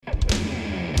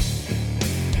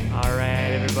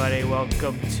everybody.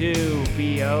 Welcome to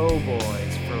BO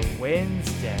Boys for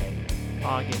Wednesday,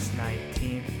 August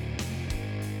 19th.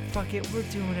 Fuck it, we're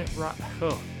doing it raw.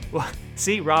 Oh, well,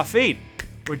 see, raw feed.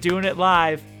 We're doing it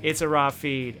live. It's a raw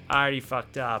feed. I already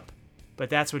fucked up,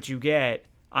 but that's what you get.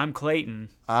 I'm Clayton.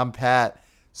 I'm Pat.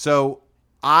 So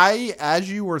as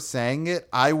you were saying it,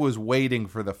 I was waiting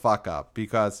for the fuck up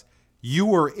because you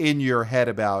were in your head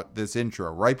about this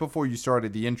intro. Right before you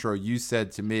started the intro, you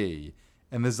said to me,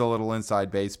 and this is a little inside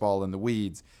baseball in the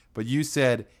weeds, but you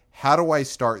said, how do I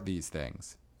start these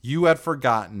things? You had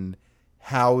forgotten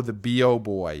how the BO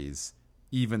Boys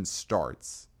even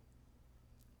starts.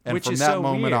 And Which from is that so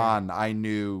moment weird. on, I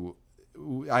knew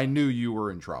you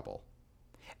were in trouble.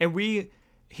 And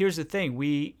here's the thing,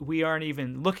 we aren't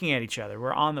even looking at each other.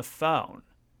 We're on the phone.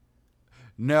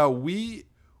 No, we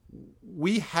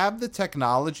have the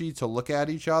technology to look at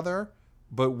each other,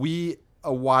 but we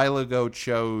a while ago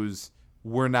chose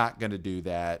we're not going to do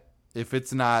that. If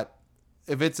it's not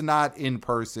in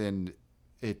person,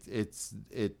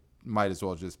 it might as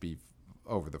well just be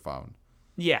over the phone.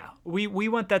 Yeah, we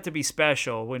want that to be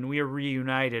special when we're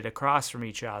reunited across from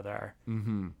each other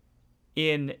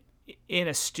in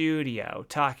a studio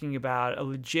talking about a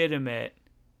legitimate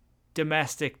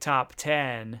domestic top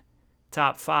 10,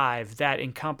 top 5 that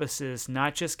encompasses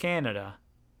not just Canada,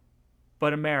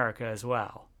 but America as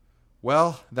well.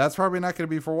 Well, that's probably not going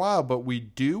to be for a while, but we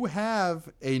do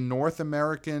have a North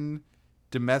American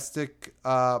domestic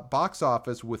box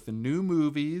office with the new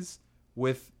movies,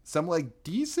 with some like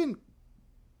decent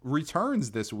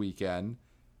returns this weekend.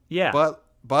 Yeah.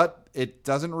 But it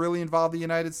doesn't really involve the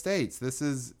United States. This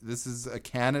is a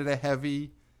Canada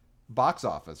heavy box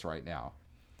office right now.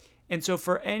 And so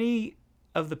for any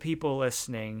of the people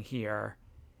listening here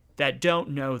that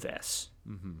don't know this,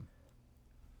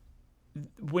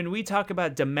 when we talk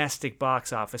about domestic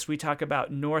box office, we talk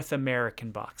about North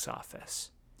American box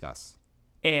office. Yes.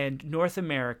 And North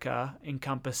America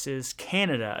encompasses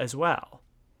Canada as well.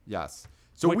 Yes.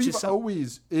 So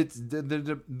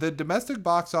the domestic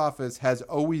box office has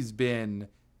always been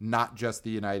not just the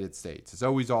United States. It's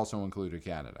always also included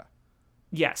Canada.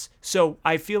 Yes. So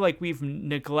I feel like we've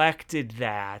neglected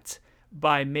that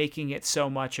by making it so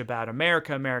much about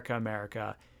America, America,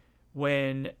 America,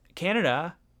 when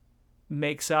Canada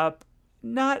makes up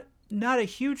not a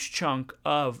huge chunk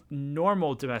of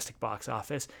normal domestic box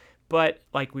office, but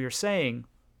like we were saying,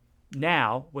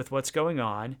 now with what's going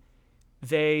on,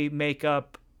 they make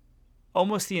up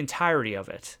almost the entirety of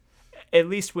it, at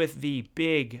least with the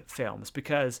big films,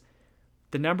 because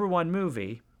the number one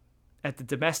movie at the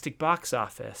domestic box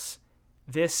office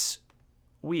this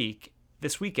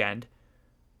weekend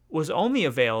was only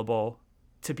available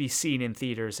to be seen in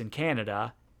theaters in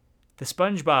Canada, the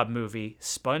SpongeBob movie,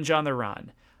 Sponge on the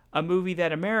Run, a movie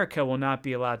that America will not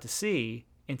be allowed to see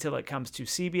until it comes to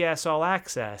CBS All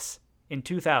Access in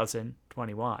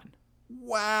 2021.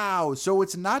 Wow. So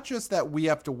it's not just that we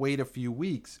have to wait a few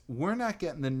weeks. We're not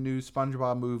getting the new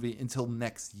SpongeBob movie until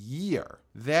next year.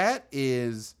 That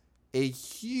is a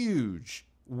huge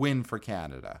win for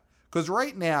Canada. Because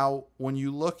right now, when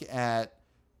you look at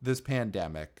this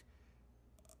pandemic,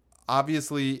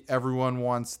 obviously everyone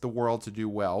wants the world to do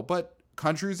well, but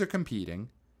countries are competing.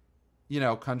 You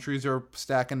know, countries are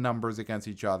stacking numbers against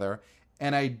each other.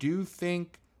 And I do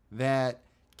think that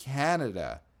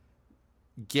Canada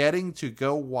getting to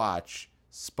go watch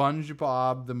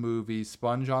SpongeBob the movie,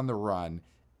 Sponge on the Run,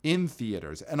 in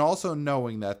theaters, and also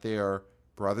knowing that their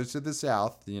brothers to the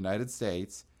South, the United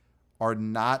States, are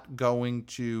not going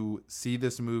to see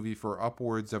this movie for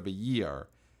upwards of a year,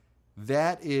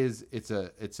 it's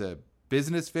a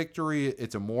business victory,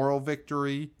 it's a moral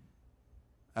victory.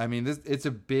 I mean, it's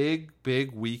a big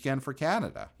weekend for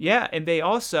Canada. Yeah, and they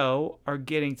also are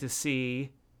getting to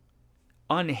see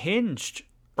Unhinged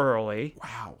early.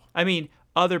 Wow. I mean,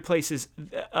 other places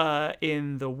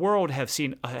in the world has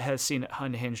seen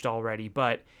Unhinged already,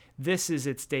 but this is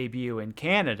its debut in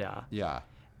Canada. Yeah.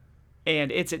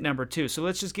 And it's at number 2. So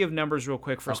let's just give numbers real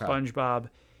quick for SpongeBob.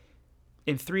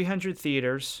 In 300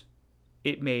 theaters,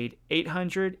 it made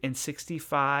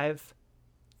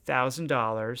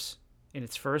 $865,000 in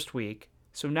its first week.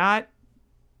 So not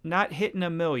hitting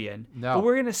 $1 million. No. But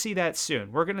we're going to see that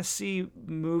soon. We're going to see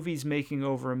movies making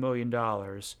over $1 million,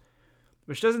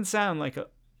 which doesn't sound like a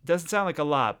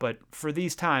lot, but for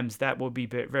these times that will be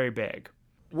very big.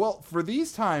 Well, for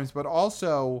these times, but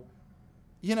also,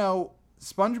 you know,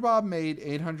 SpongeBob made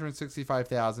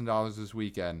 $865,000 this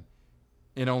weekend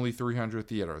in only 300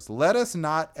 theaters. Let us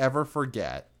not ever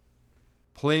forget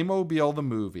Playmobil the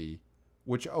movie,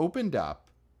 which opened up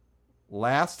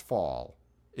last fall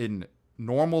in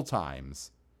normal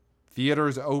times,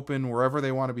 theaters open wherever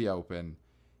they want to be open.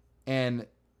 And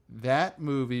that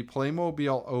movie,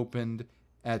 Playmobil, opened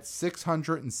at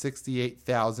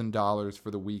 $668,000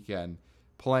 for the weekend,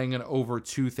 playing in over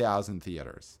 2,000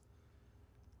 theaters.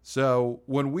 So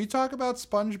when we talk about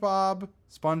SpongeBob,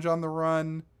 Sponge on the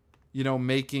Run,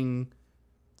 making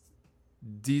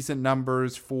decent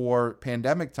numbers for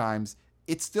pandemic times,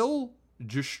 it still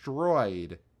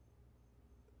destroyed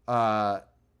Playmobil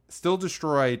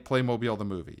the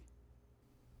movie.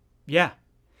 Yeah.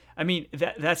 I mean,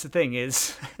 that's the thing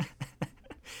is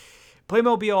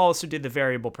Playmobil also did the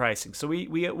variable pricing. So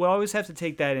we always have to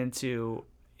take that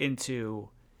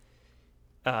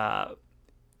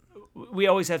we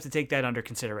always have to take that under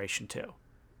consideration too.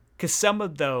 Because some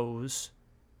of those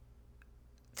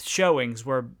showings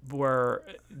were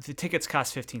the tickets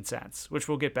cost 15 cents, which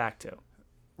we'll get back to.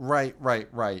 Right.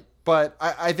 But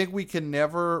I think we can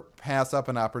never pass up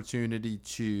an opportunity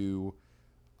to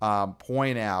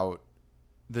point out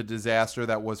the disaster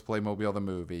that was Playmobil the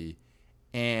movie.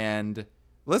 And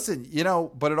listen,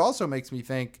 but it also makes me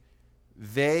think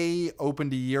they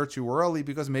opened a year too early,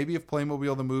 because maybe if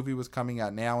Playmobil the movie was coming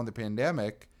out now in the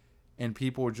pandemic and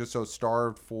people were just so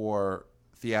starved for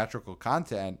theatrical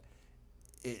content,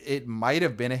 it might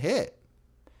have been a hit.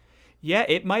 Yeah,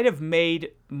 it might have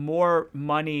made more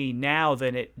money now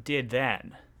than it did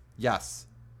then. Yes,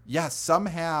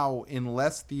 somehow in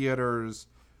less theaters,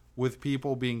 with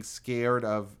people being scared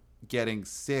of getting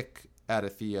sick at a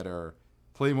theater,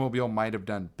 Playmobil might have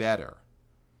done better.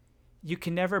 You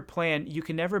can never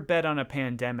bet on a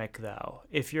pandemic, though.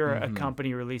 If you're a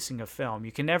company releasing a film,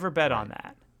 you can never bet on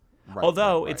that. Right,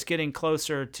 Although it's getting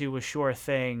closer to a sure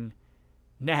thing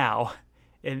now,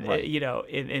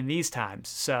 in these times.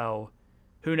 So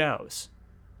who knows?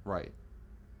 Right.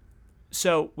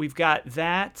 So we've got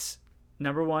that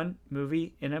number one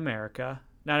movie in America.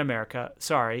 Not America,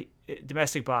 sorry,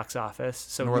 domestic box office,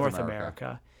 so North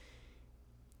America.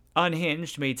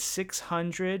 Unhinged made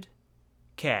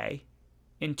 $600K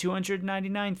in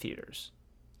 299 theaters.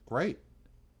 Great.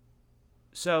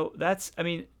 So that's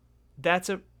a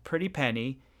pretty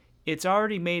penny. It's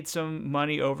already made some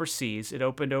money overseas. It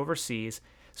opened overseas.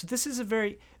 So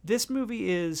this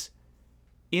movie is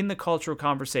in the cultural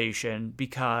conversation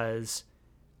because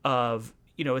of,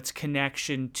 its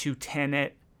connection to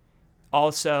Tenet.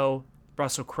 Also,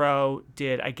 Russell Crowe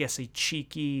did, I guess, a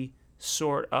cheeky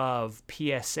sort of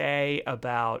PSA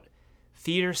about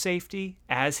theater safety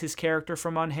as his character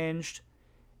from Unhinged.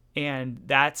 And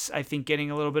that's, I think, getting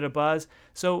a little bit of buzz.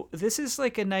 So this is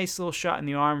like a nice little shot in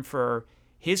the arm for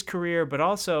his career, but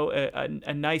also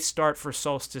a nice start for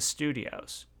Solstice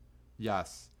Studios.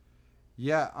 Yes.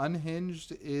 Yeah,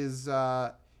 Unhinged is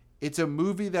it's a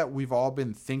movie that we've all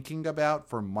been thinking about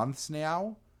for months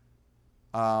now.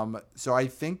 So I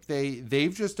think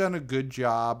they've just done a good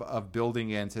job of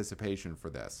building anticipation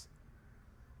for this.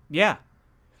 Yeah.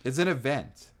 It's an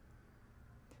event.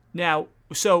 Now,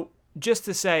 so just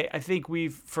to say, I think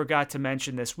we've forgot to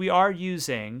mention this. We are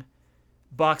using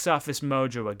Box Office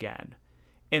Mojo again.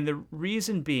 And the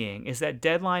reason being is that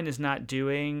Deadline is not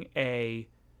doing a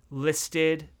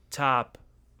listed top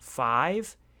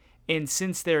 5. And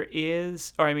since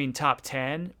top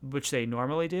 10, which they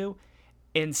normally do,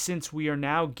 and since we are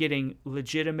now getting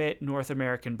legitimate North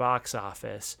American box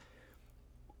office,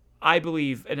 I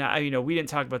believe, and we didn't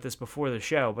talk about this before the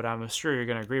show, but I'm sure you're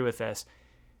going to agree with this.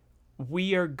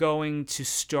 We are going to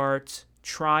start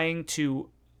trying to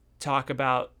talk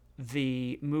about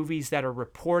the movies that are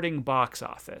reporting box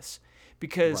office,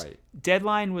 because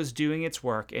Deadline was doing its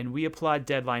work, and we applaud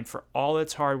Deadline for all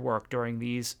its hard work during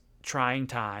these trying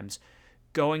times,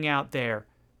 going out there,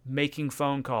 making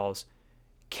phone calls,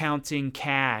 counting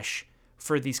cash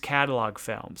for these catalog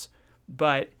films.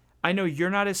 But I know you're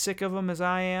not as sick of them as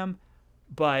I am,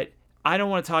 but I don't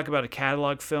want to talk about a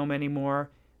catalog film anymore.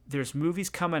 There's movies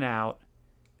coming out,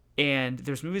 and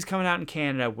there's movies coming out in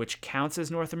Canada, which counts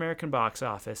as North American box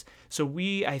office. So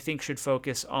we, I think, should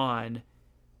focus on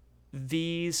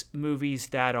these movies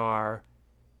that are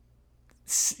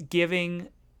giving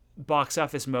Box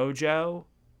Office Mojo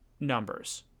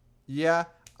numbers. Yeah,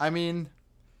 I'm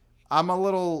a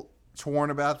little torn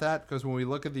about that, because when we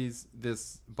look at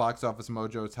this Box Office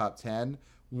Mojo top 10,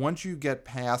 once you get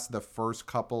past the first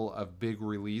couple of big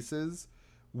releases,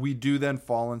 we do then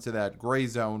fall into that gray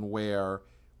zone where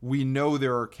we know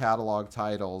there are catalog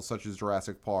titles such as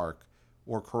Jurassic Park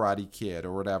or Karate Kid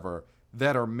or whatever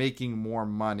that are making more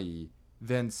money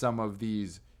than some of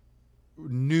these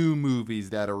new movies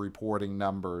that are reporting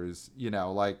numbers,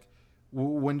 like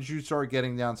when you start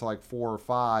getting down to like 4 or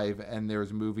 5 and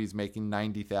there's movies making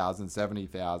 90,000,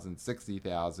 70,000,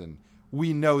 60,000,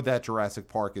 we know that Jurassic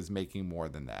Park is making more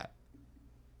than that.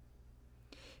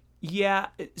 Yeah,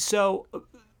 so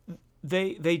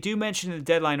they do mention in the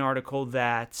Deadline article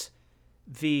that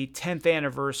the 10th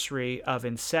anniversary of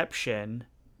Inception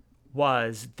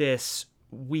was this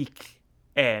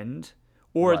weekend,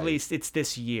 or at Right. least it's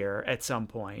this year at some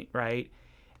point, right?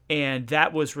 And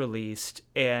that was released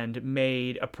and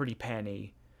made a pretty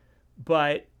penny.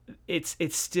 But it's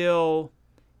still,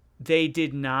 they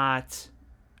did not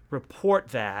report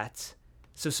that.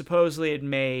 So supposedly it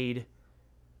made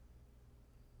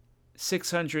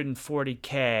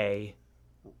 640K.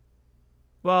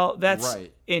 Well, that's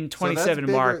Right. in So that's 27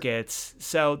 bigger. markets.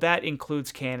 So that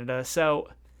includes Canada. So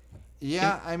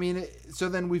Yeah, I mean, so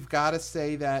then we've got to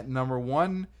say that number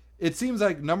one, it seems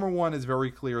like number one is very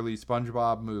clearly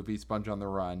SpongeBob movie, Sponge on the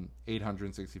Run,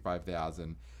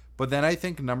 865,000. But then I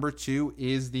think number two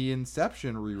is the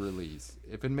Inception re-release.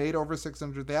 If it made over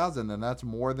 600,000, then that's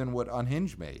more than what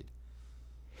Unhinged made.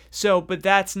 So, but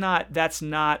that's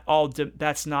not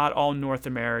all North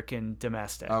American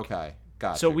domestic. Okay,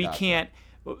 gotcha. So we gotcha. can't.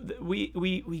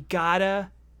 We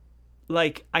gotta,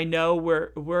 like, I know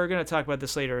we're gonna talk about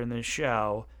this later in the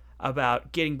show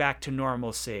about getting back to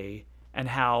normalcy and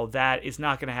how that is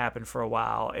not gonna happen for a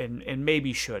while and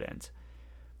maybe shouldn't.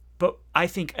 But I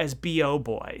think as BO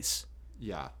boys,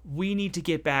 Yeah. we need to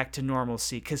get back to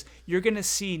normalcy because you're going to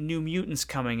see New Mutants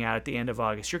coming out at the end of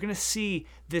August. You're going to see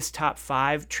this top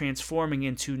 5 transforming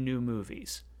into new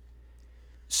movies.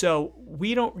 So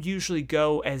we don't usually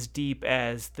go as deep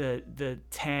as the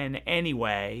 10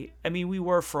 anyway. I mean, we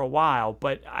were for a while,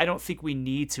 but I don't think we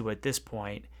need to at this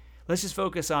point. Let's just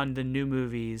focus on the new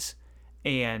movies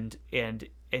and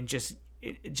just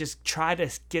try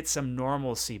to get some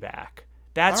normalcy back.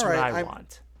 That's All right, what I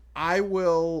want. I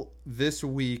will this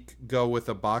week go with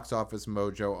a Box Office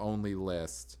Mojo only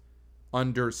list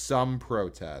under some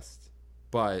protest,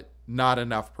 but not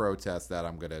enough protest that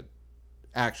I'm going to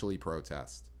actually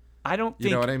protest. I don't think...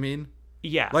 You know what I mean?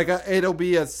 Yeah. Like, it'll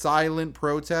be a silent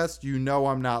protest. You know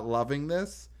I'm not loving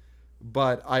this,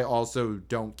 but I also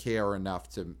don't care enough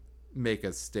to make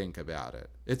a stink about it.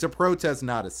 It's a protest,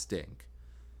 not a stink.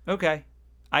 Okay.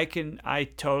 I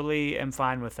totally am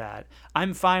fine with that.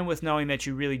 I'm fine with knowing that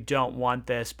you really don't want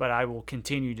this, but I will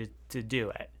continue to do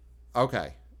it.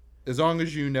 Okay. As long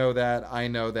as you know that, I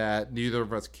know that, neither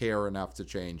of us care enough to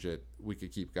change it, we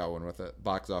could keep going with it.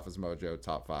 Box Office Mojo,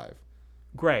 top 5.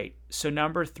 Great. So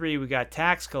number 3, we got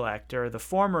Tax Collector, the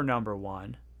former number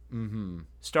 1,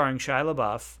 starring Shia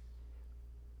LaBeouf,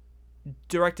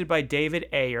 directed by David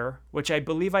Ayer, which I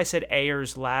believe I said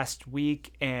Ayers last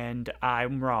week, and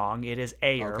I'm wrong. It is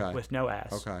Ayer with no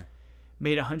S. Okay.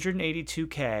 Made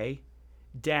 182K,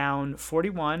 down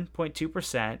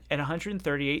 41.2% at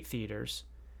 138 theaters.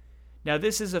 Now,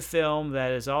 this is a film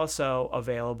that is also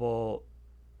available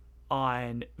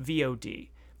on VOD.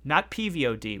 Not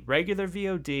PVOD, regular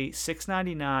VOD,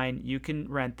 $6.99. You can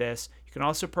rent this. You can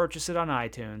also purchase it on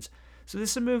iTunes. So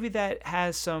this is a movie that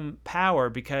has some power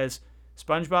because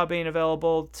SpongeBob ain't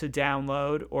available to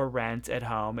download or rent at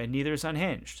home, and neither is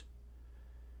Unhinged.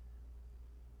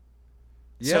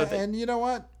 Yeah, and you know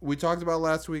what? We talked about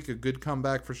last week, a good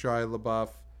comeback for Shia LaBeouf.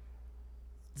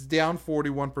 It's down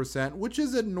 41%, which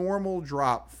is a normal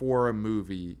drop for a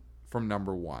movie from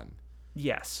number 1.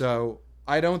 Yes. So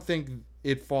I don't think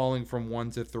it falling from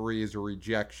 1 to 3 is a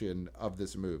rejection of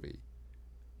this movie.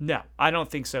 No, I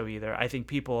don't think so either. I think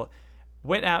people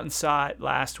went out and saw it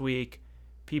last week.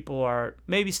 People are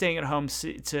maybe staying at home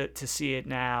to see it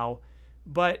now,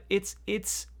 but it's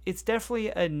definitely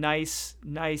a nice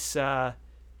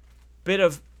bit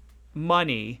of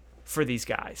money for these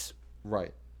guys.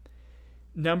 Right.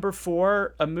 Number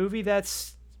 4, a movie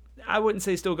that's, I wouldn't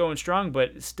say still going strong,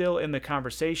 but still in the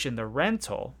conversation, The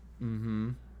Rental.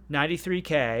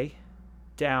 93K,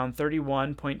 down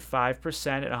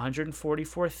 31.5% at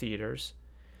 144 theaters.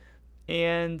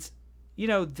 And, you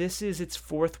know, this is its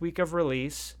 4th week of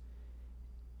release.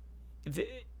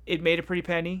 It made a pretty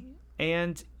penny,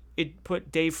 and it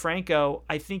put Dave Franco,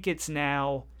 I think it's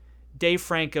now, Dave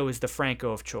Franco is the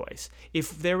Franco of choice.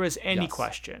 If there was any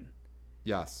question.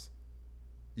 Yes.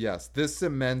 This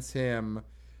cements him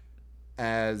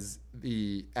as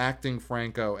the acting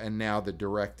Franco and now the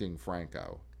directing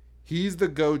Franco. He's the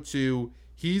go-to.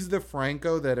 He's the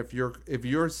Franco that if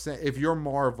you're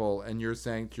Marvel and you're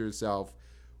saying to yourself,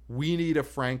 we need a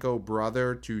Franco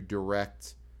brother to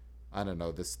direct, I don't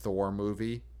know, this Thor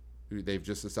movie. They've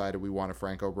just decided we want a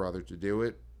Franco brother to do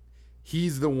it.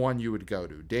 He's the one you would go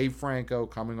to. Dave Franco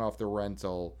coming off The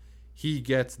Rental. He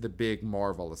gets the big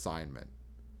Marvel assignment.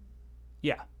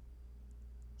 Yeah.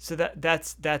 So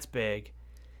that's big.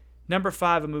 Number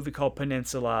 5, a movie called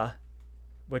Peninsula.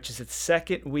 which is its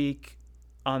second week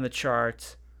on the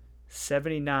chart,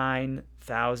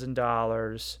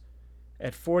 $79,000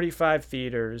 at 45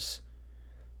 theaters.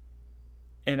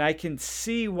 And I can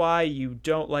see why you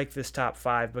don't like this top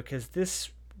 5, because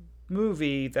this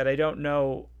movie that I don't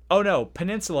know... Oh, no,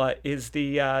 Peninsula is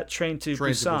the Train to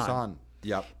Busan.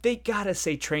 Yep. They gotta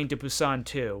say Train to Busan,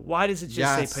 too. Why does it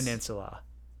just say Peninsula?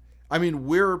 I mean,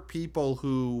 we're people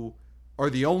who are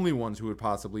the only ones who would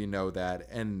possibly know that,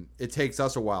 and it takes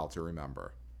us a while to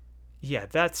remember. Yeah,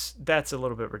 that's a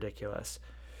little bit ridiculous.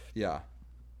 Yeah.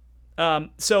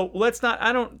 So let's not...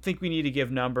 I don't think we need to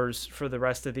give numbers for the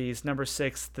rest of these. Number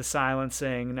 6, The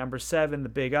Silencing. Number 7, The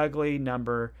Big Ugly.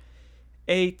 Number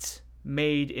 8,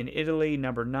 Made in Italy.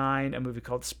 Number 9, a movie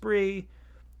called Spree.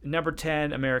 Number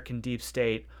 10, American Deep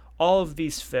State. All of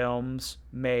these films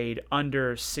made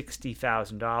under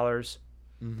 $60,000.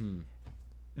 Mm-hmm.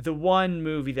 The one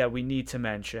movie that we need to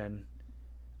mention,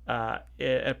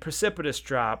 a precipitous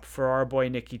drop for our boy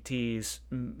Nicky T's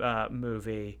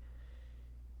movie.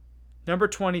 Number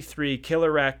 23,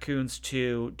 Killer Raccoons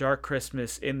 2, Dark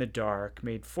Christmas in the Dark,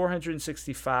 made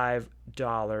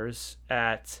 $465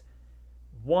 at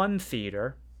one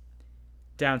theater,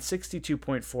 down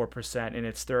 62.4% in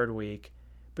its third week.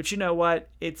 But you know what?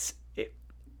 It's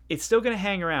still going to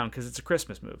hang around because it's a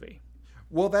Christmas movie.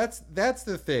 Well, that's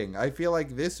the thing. I feel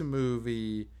like this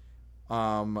movie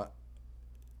knows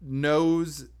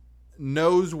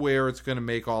where it's going to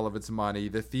make all of its money.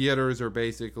 The theaters are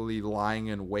basically lying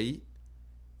in wait.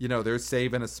 You know, they're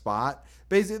saving a spot.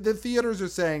 Basically, the theaters are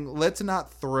saying, let's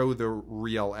not throw the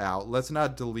reel out. Let's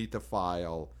not delete the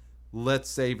file. Let's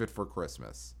save it for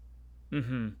Christmas.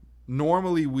 Mm-hmm.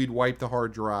 Normally, we'd wipe the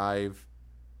hard drive.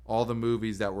 All the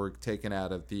movies that were taken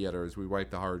out of theaters, we wipe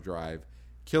the hard drive.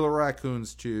 Killer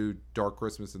Raccoons 2, Dark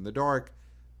Christmas in the Dark.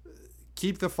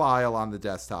 Keep the file on the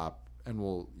desktop, and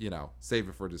we'll, save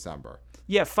it for December.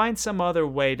 Yeah, find some other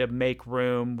way to make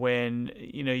room when,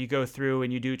 you go through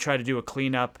and you try to do a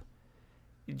cleanup.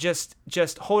 Just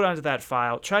hold on to that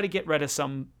file. Try to get rid of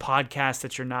some podcast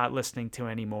that you're not listening to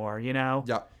anymore,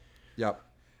 Yep.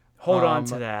 Hold on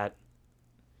to that.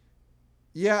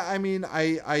 Yeah, I mean,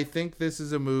 I think this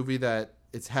is a movie that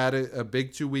it's had a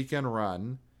big 2-weekend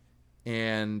run.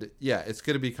 And, yeah, it's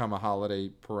going to become a holiday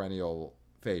perennial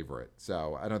favorite.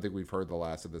 So I don't think we've heard the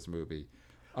last of this movie.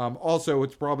 Also,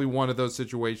 it's probably one of those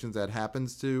situations that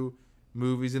happens to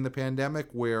movies in the pandemic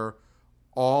where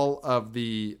all of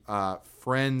the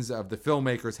friends of the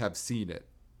filmmakers have seen it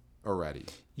already.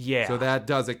 Yeah. So that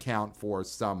does account for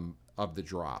some of the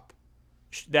drop.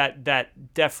 That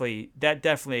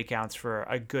definitely accounts for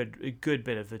a good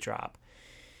bit of the drop.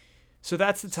 So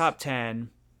that's the top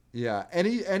 10. Yeah.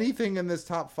 Anything in this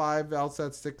top 5 else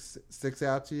that sticks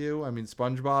out to you? I mean,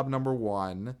 SpongeBob number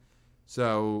 1.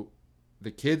 So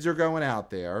the kids are going out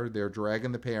there. They're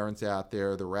dragging the parents out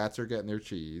there. The rats are getting their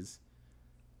cheese.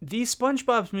 These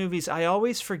SpongeBob movies, I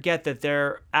always forget that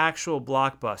they're actual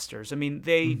blockbusters. I mean,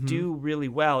 they do really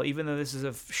well, even though this is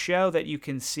a show that you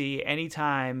can see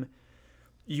anytime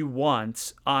you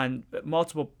want on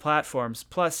multiple platforms.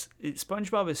 Plus,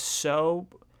 SpongeBob is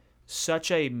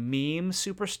such a meme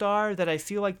superstar that I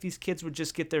feel like these kids would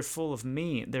just get their fill of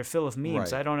memes.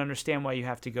 Right. I don't understand why you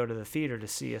have to go to the theater to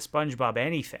see a SpongeBob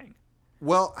anything.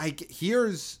 Well,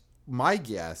 here's my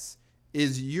guess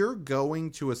is you're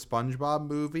going to a SpongeBob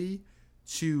movie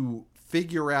to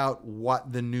figure out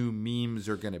what the new memes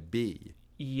are going to be.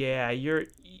 Yeah,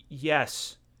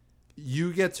 yes.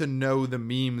 You get to know the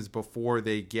memes before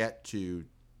they get to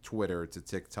Twitter, to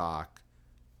TikTok,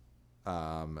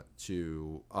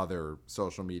 to other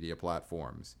social media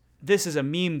platforms. This is a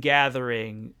meme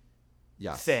gathering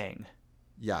thing.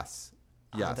 Yes.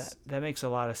 That makes a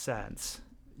lot of sense.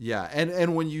 Yeah,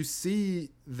 and when you see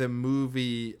the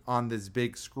movie on this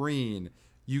big screen,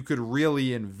 you could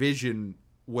really envision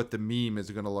what the meme is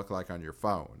going to look like on your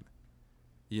phone.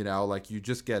 Like you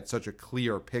just get such a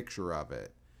clear picture of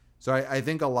it. So I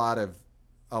think a lot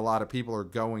of people are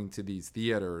going to these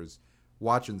theaters,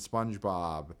 watching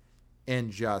SpongeBob,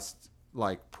 and just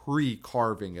like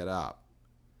pre-carving it up.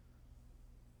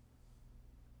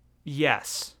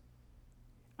 Yes.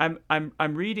 I'm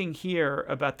reading here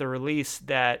about the release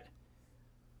that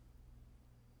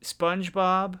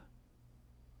SpongeBob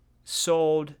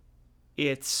sold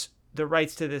the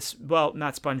rights to this. Well,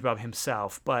 not SpongeBob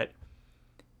himself, but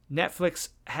Netflix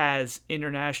has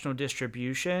international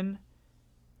distribution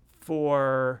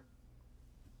for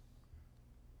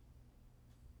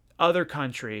other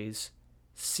countries.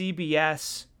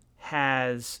 CBS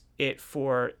has it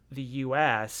for the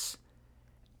US,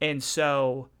 and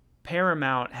so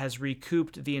Paramount has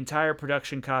recouped the entire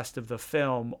production cost of the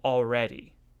film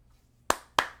already.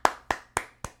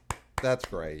 That's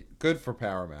great. Good for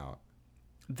Paramount.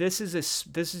 This is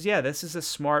a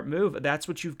smart move. That's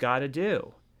what you've got to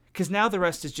do. Because now the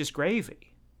rest is just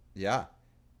gravy. Yeah.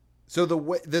 So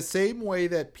the same way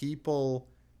that people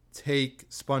take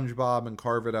SpongeBob and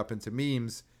carve it up into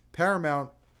memes, Paramount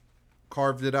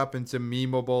carved it up into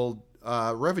memeable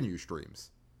revenue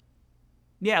streams.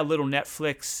 Yeah, a little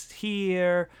Netflix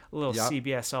here, a little Yep.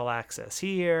 CBS All Access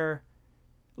here,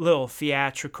 a little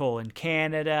theatrical in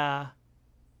Canada.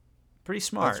 Pretty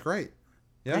smart. That's great.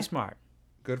 Yeah. Pretty smart.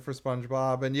 Good for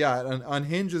SpongeBob. And yeah,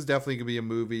 Unhinged is definitely going to be a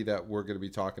movie that we're going to be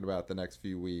talking about the next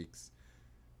few weeks.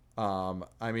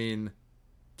 I mean,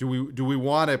 do we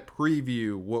want to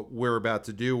preview what we're about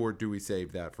to do, or do we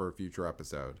save that for a future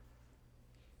episode?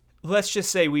 Let's just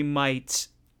say we might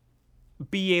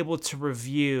be able to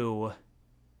review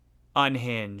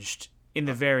Unhinged in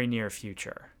the very near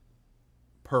future.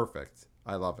 Perfect.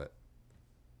 I love it.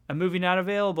 A movie not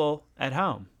available at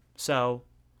home. So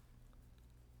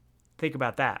think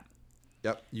about that.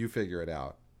 Yep, you figure it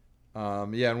out.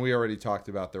 Yeah, and we already talked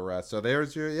about the rest. So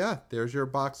there's your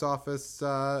box office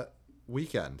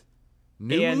weekend.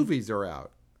 New movies are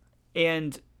out.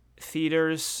 And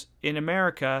theaters in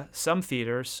America, some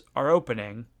theaters are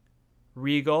opening.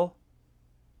 Regal,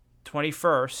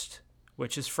 21st,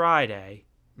 which is Friday.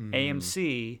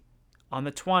 AMC on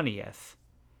the 20th.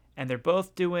 And they're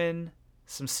both doing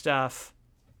some stuff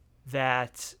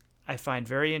that I find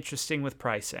very interesting with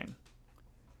pricing.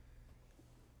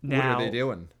 Now, what are they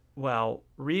doing? Well,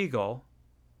 Regal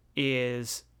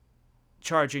is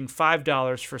charging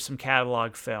 $5 for some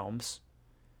catalog films.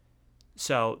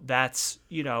 So that's,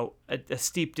 a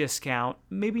steep discount.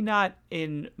 Maybe not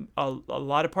in a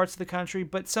lot of parts of the country,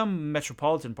 but some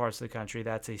metropolitan parts of the country,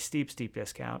 that's a steep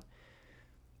discount.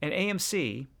 And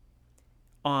AMC,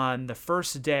 on the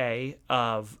first day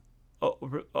of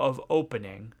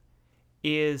opening,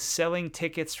 is selling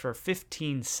tickets for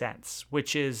 15 cents,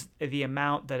 which is the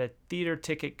amount that a theater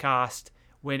ticket cost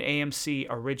when AMC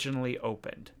originally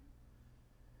opened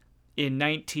in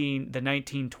the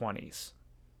 1920s.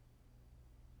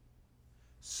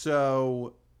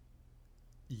 So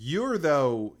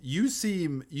you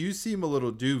seem a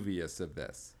little dubious of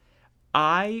this.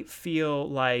 I feel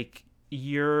like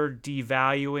you're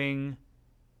devaluing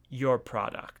your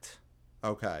product.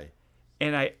 Okay.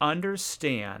 And I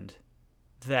understand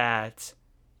that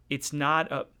it's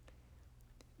not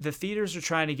the theaters are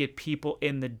trying to get people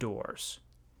in the doors.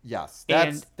 Yes,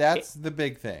 that's the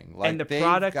big thing. Like, and the they've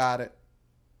product got it.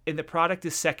 And the product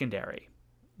is secondary.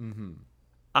 Mm-hmm.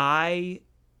 I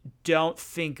don't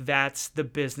think that's the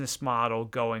business model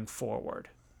going forward.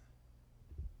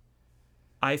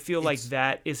 I feel like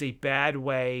that is a bad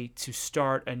way to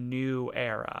start a new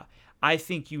era. I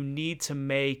think you need to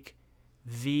make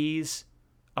these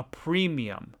a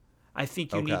premium. I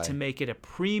think you need to make it a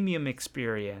premium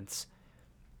experience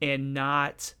and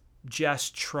not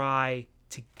just try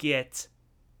to get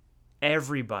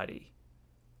everybody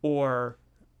or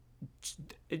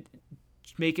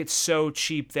make it so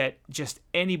cheap that just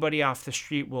anybody off the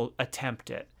street will attempt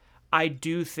it. I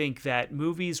do think that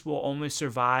movies will only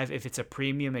survive if it's a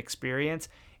premium experience,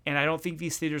 and I don't think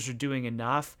these theaters are doing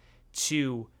enough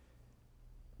to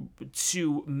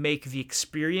make the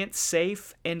experience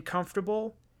safe and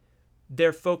comfortable.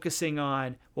 They're focusing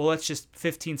on, well, let's just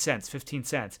 15 cents. But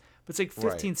it's like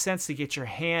 15 cents to get your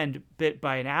hand bit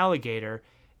by an alligator.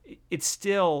 It's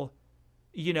still,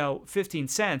 15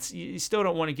 cents. You still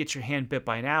don't want to get your hand bit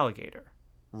by an alligator.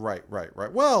 Right.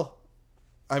 Well,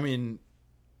 I mean,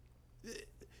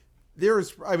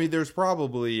 there's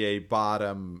probably a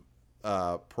bottom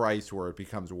price where it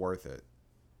becomes worth it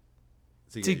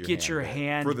to get your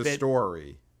hand for the bit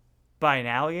story by an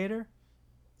alligator.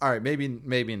 All right,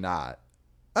 maybe not.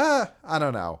 I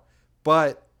don't know,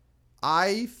 but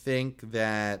I think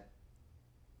that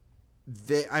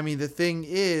the thing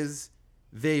is,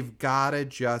 they've got to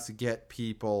just get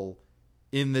people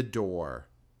in the door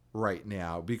right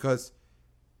now, because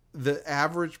the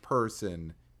average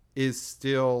person is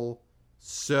still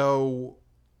so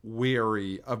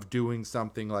weary of doing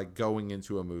something like going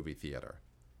into a movie theater.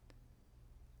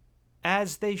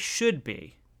 As they should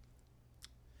be.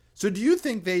 So do you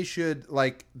think they should,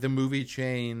 like, the movie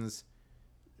chains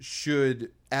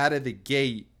should, out of the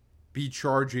gate, be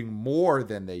charging more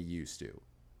than they used to?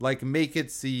 Like, make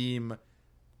it seem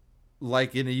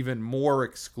like an even more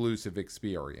exclusive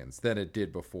experience than it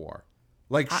did before?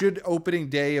 Like, should opening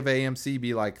day of AMC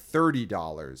be like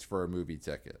 $30 for a movie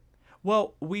ticket?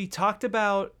 Well, we talked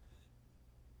about...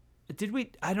 Did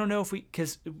we? I don't know if we...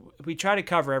 Because we try to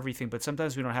cover everything, but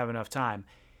sometimes we don't have enough time.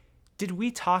 Did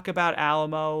we talk about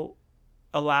Alamo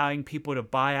allowing people to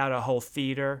buy out a whole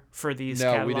theater for these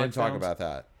No, catalog we didn't talk films. about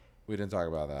that. We didn't talk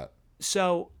about that.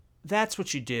 So that's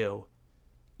what you do.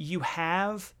 You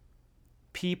have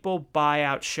people buy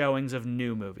out showings of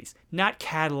new movies, not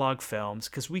catalog films,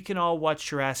 because we can all watch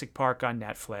Jurassic Park on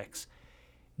Netflix.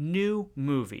 New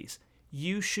movies.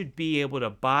 You should be able to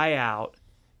buy out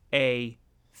a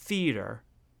theater,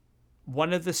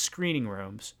 one of the screening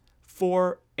rooms,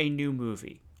 for a new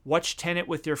movie. Watch Tenet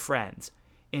with your friends.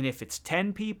 And if it's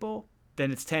 10 people, then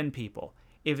it's 10 people.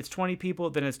 If it's 20 people,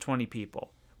 then it's 20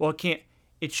 people. Well,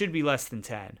 it should be less than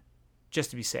 10,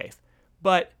 just to be safe.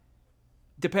 But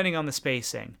depending on the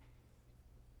spacing,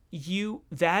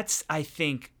 that's, I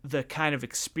think, the kind of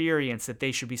experience that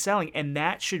they should be selling, and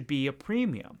that should be a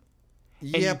premium.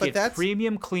 And Yeah, but that's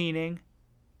premium cleaning,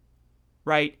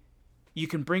 right? You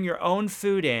can bring your own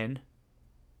food in.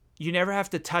 You never have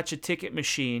to touch a ticket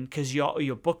machine because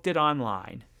you booked it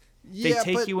online. They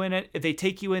take you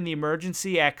in the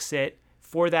emergency exit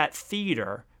for that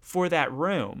theater, for that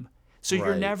room. So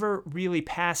you're Right. never really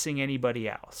passing anybody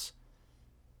else.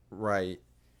 Right.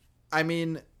 I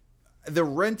mean, the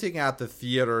renting out the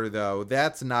theater, though,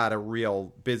 that's not a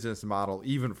real business model,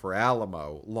 even for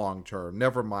Alamo long term.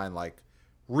 Never mind like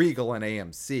Regal and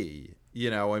AMC.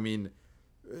 I mean,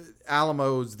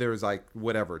 Alamo's, there's like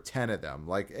whatever, 10 of them.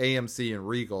 Like AMC and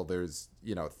Regal, there's,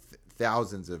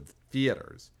 thousands of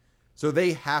theaters. So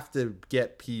they have to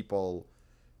get people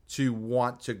to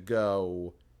want to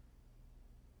go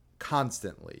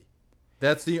constantly.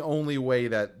 That's the only way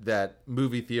that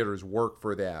movie theaters work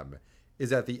for them, is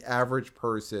that the average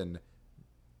person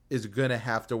is going to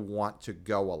have to want to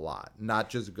go a lot, not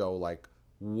just go like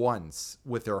once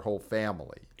with their whole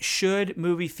family. Should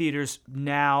movie theaters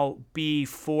now be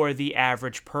for the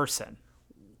average person?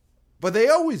 But they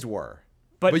always were.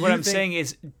 But what I'm saying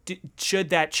is,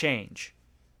 should that change?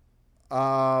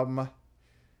 Well,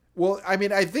 I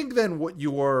mean, I think then what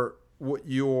you're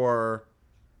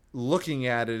looking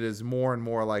at it is more and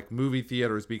more like movie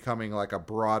theaters becoming like a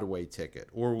Broadway ticket,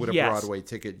 or what a Broadway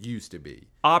ticket used to be.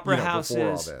 Opera houses,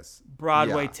 before all this.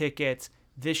 Broadway Yeah. tickets.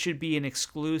 This should be an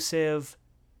exclusive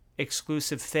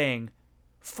thing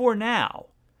for now,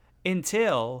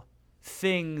 until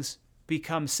things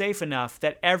become safe enough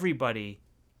that everybody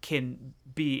can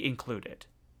be included.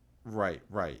 Right.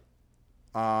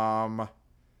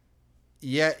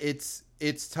 Yeah, it's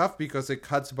tough because it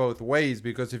cuts both ways,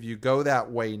 because if you go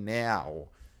that way now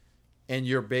and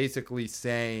you're basically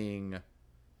saying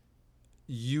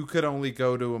you could only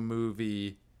go to a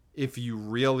movie if you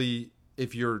really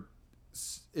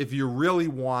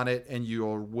want it and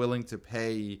you're willing to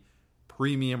pay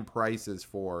premium prices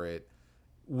for it,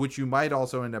 which you might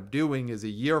also end up doing is a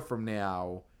year from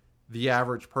now, the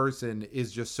average person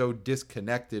is just so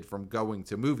disconnected from going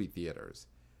to movie theaters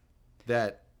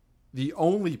that the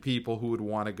only people who would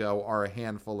want to go are a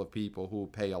handful of people who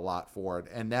pay a lot for it.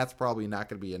 And that's probably not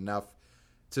going to be enough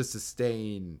to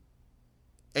sustain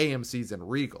AMC's and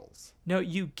Regals. No,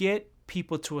 you get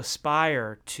people to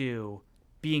aspire to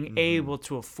being able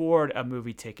to afford a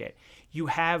movie ticket. You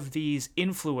have these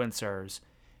influencers.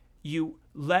 You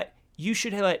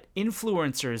should let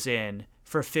influencers in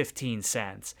for 15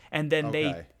 cents. And then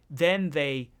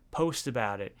they post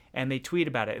about it, and they tweet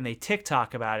about it, and they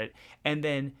TikTok about it. And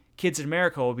then kids in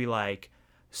America will be like,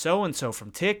 so-and-so from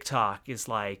TikTok is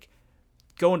like,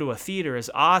 going to a theater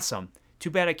is awesome. Too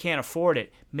bad I can't afford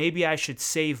it. Maybe I should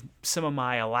save some of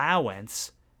my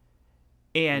allowance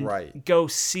and go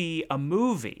see a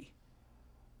movie.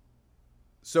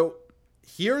 So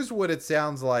here's what it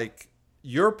sounds like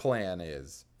your plan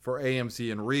is for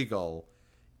AMC and Regal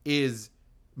is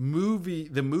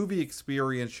the movie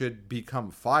experience should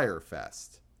become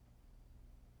Firefest.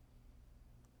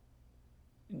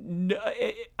 No,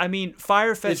 I mean,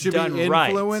 Firefest It should done be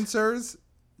right. influencers.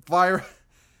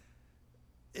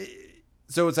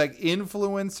 So it's like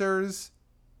influencers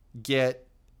get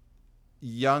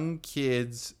young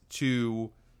kids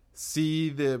to see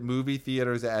the movie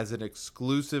theaters as an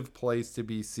exclusive place to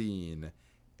be seen,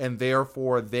 and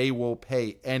therefore they will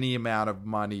pay any amount of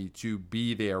money to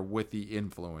be there with the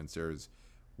influencers,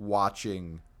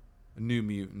 watching New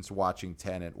Mutants, watching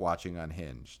Tenet, watching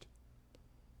Unhinged.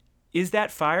 Is that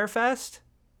Firefest?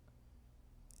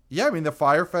 Yeah, I mean, the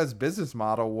Firefest business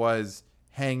model was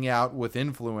hang out with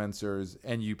influencers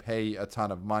and you pay a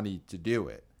ton of money to do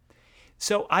it.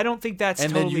 So I don't think that's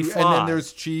And totally flawed. and then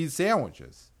there's cheese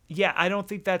sandwiches. Yeah, I don't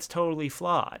think that's totally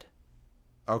flawed.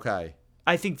 Okay.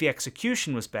 I think the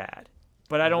execution was bad,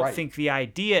 but I don't think the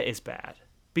idea is bad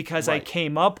because I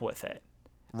came up with it.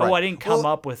 Right. Oh, I didn't come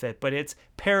up with it, but it's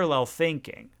parallel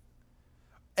thinking.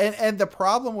 And the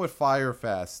problem with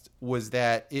Firefest was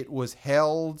that it was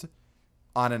held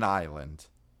on an island,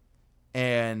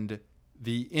 and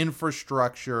the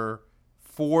infrastructure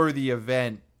for the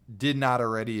event did not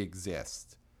already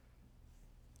exist.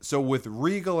 So with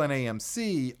Regal and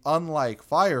AMC, unlike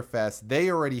Firefest, they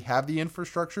already have the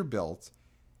infrastructure built.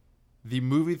 The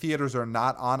movie theaters are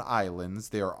not on islands.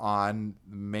 They're on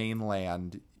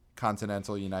mainland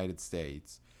continental United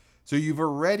States. So you're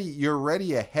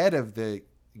already ahead of the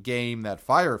game that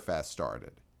Firefest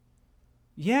started.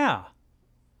 Yeah.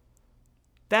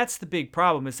 That's the big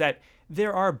problem, is that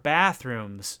there are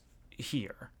bathrooms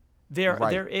here.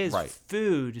 There is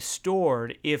food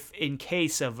stored if in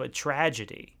case of a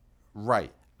tragedy.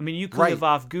 Right. I mean, you could live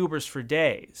off goobers for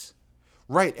days.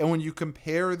 Right. And when you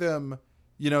compare them,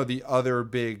 the other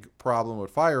big problem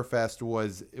with Firefest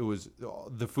was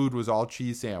the food was all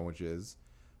cheese sandwiches.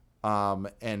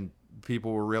 And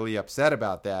people were really upset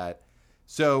about that.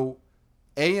 So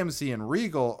AMC and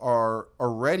Regal are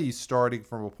already starting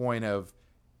from a point of,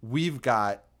 we've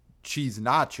got cheese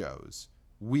nachos.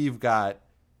 We've got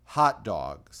hot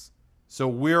dogs. So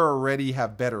we already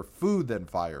have better food than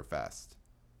Firefest.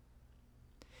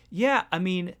 Yeah, I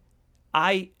mean,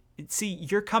 see,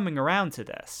 you're coming around to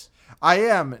this. I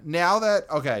am. Now that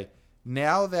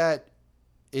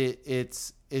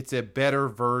it's a better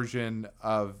version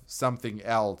of something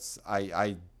else,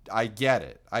 I get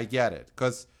it. I get it.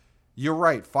 Because you're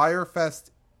right.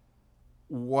 Firefest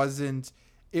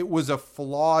it was a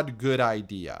flawed good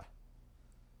idea.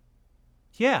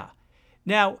 Yeah.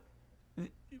 Now,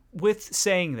 with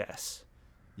saying this,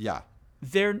 yeah,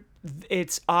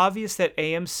 it's obvious that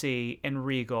AMC and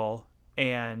Regal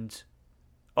and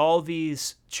all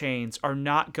these chains are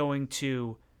not going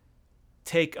to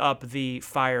take up the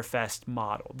Firefest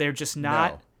model. They're just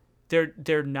not. No.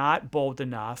 They're not bold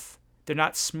enough. They're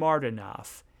not smart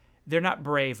enough. They're not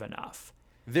brave enough.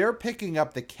 They're picking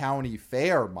up the county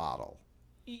fair model,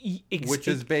 which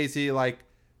is basically like,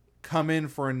 come in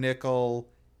for a nickel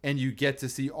and you get to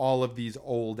see all of these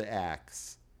old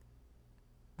acts.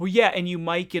 Well, yeah, and you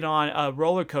might get on a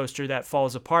roller coaster that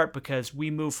falls apart because we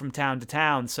move from town to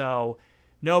town, so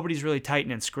nobody's really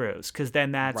tightening screws, because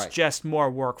then that's just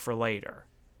more work for later.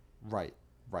 Right.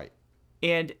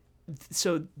 And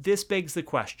so this begs the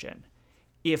question.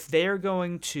 If they're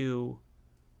going to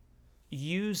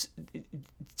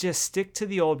just stick to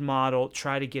the old model,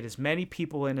 try to get as many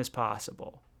people in as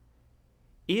possible,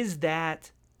 is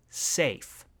that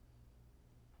safe?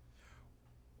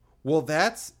 Well,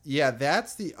 that's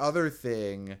the other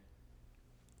thing,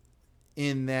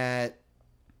 in that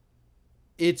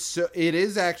it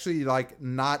is actually like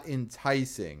not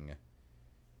enticing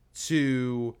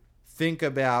to think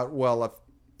about, well,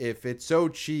 if it's so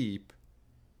cheap,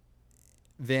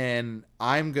 then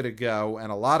I'm going to go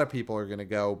and a lot of people are going to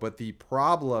go. But the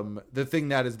thing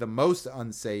that is the most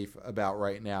unsafe about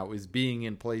right now is being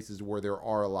in places where there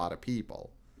are a lot of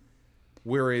people.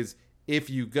 Whereas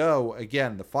if you go,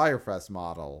 again, the Firefest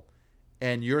model,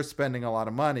 and you're spending a lot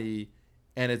of money,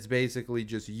 and it's basically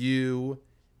just you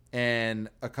and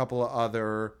a couple of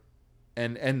other,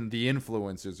 and the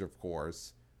influencers, of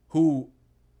course, who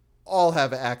all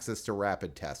have access to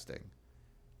rapid testing.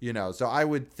 So I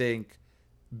would think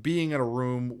being in a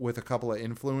room with a couple of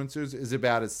influencers is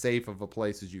about as safe of a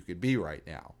place as you could be right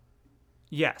now.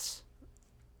 Yes.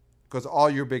 Because all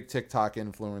your big TikTok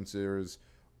influencers,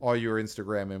 all your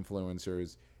Instagram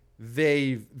influencers,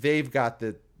 they've got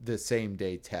the same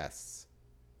day tests.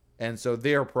 And so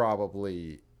they're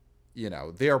probably,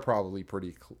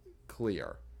 pretty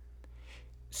clear.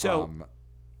 So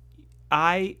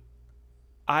I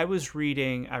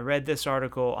read this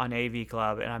article on AV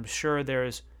Club, and I'm sure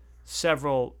there's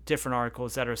several different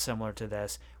articles that are similar to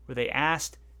this, where they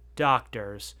asked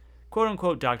doctors, quote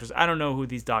unquote doctors. I don't know who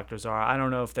these doctors are. I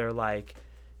don't know if they're like,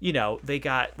 they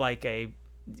got like a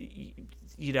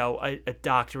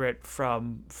doctorate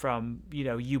from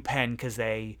UPenn because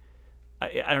I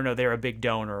don't know, they're a big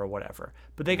donor or whatever,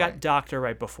 but they got doctor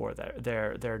right before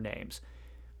their names,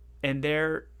 and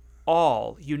they're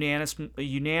all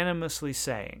unanimously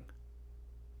saying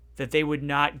that they would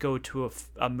not go to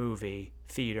a movie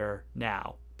theater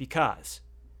now because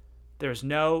there's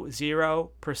no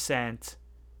 0%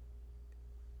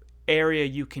 area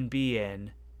you can be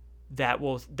in that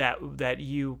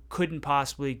you couldn't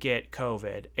possibly get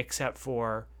COVID except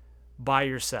for by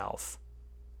yourself.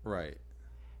 Right.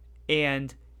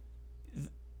 And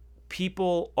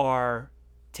people are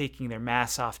taking their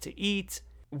masks off to eat.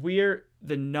 We're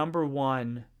the number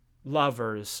one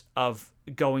lovers of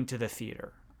going to the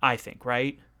theater, I think,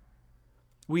 right?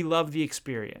 We love the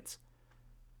experience.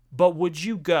 But would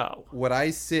you go? Would I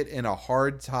sit in a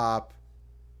hardtop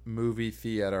movie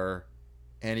theater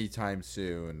anytime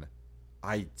soon?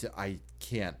 I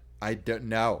can't. I don't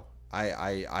know.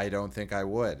 I don't think I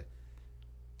would.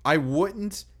 I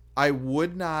wouldn't. I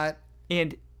would not.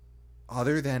 And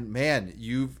Other than, man,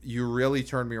 you really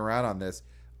turned me around on this.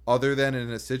 Other than in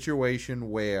a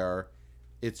situation where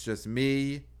it's just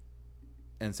me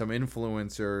and some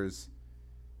influencers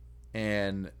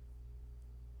and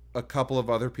a couple of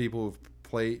other people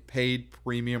who've paid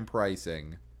premium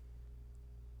pricing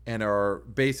and are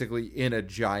basically in a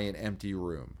giant empty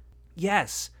room.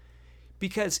 yes,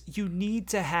 because you need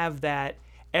to have that.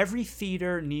 Every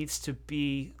theater needs to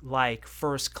be like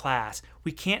first class.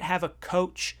 We can't have a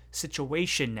coach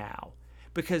situation now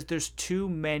because there's too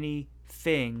many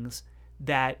things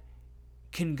that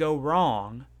can go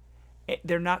wrong.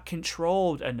 They're not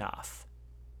controlled enough.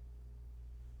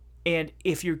 And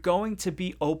if you're going to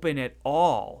be open at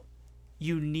all,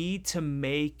 you need to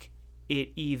make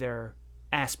it either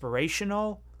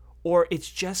aspirational or it's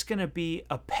just going to be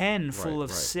a pen full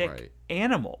of sick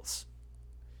animals.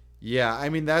 Yeah, I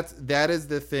mean that is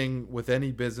the thing with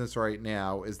any business right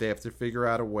now is they have to figure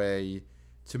out a way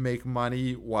to make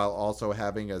money while also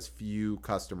having as few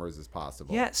customers as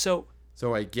possible. Yeah, so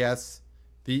I guess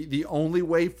the only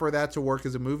way for that to work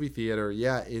as a movie theater,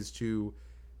 is to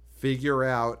figure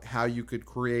out how you could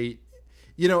create,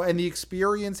 and the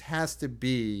experience has to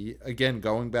be, again,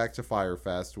 going back to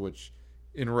Firefest, which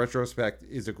in retrospect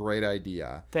is a great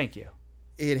idea. Thank you.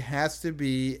 It has to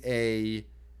be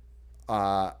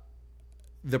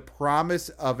the promise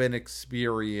of an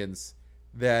experience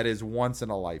that is once in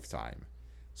a lifetime.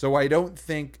 So I don't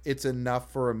think it's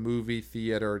enough for a movie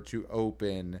theater to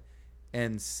open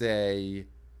and say,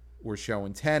 we're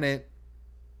showing Tenet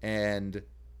and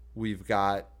we've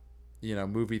got,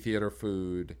 movie theater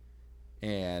food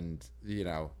and,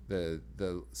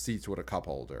 the seats with a cup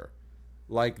holder.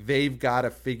 Like, they've got to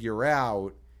figure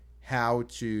out how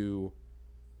to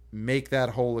make that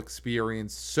whole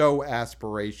experience so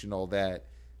aspirational that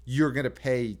you're going to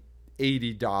pay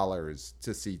 $80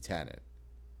 to see Tenet.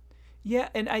 Yeah,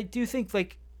 and I do think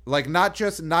like not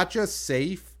just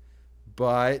safe,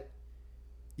 but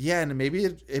and maybe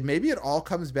it all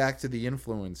comes back to the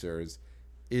influencers,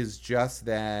 is just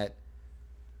that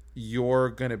you're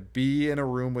going to be in a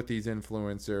room with these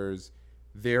influencers,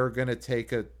 they're going to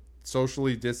take a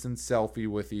socially distanced selfie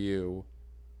with you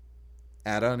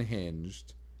at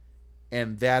Unhinged,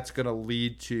 and that's going to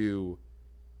lead to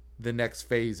the next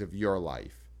phase of your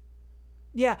life.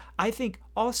 Yeah, I think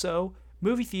also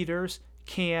movie theaters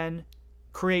can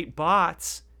create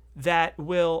bots that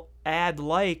will add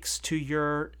likes to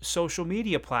your social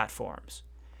media platforms.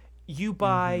 You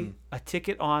buy a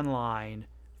ticket online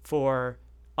for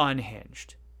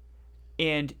Unhinged,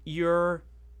 and your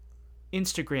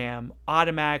Instagram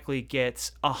automatically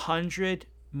gets 100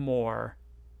 more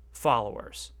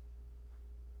followers.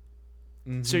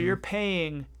 So you're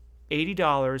paying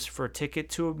 $80 for a ticket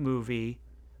to a movie,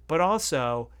 but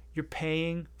also you're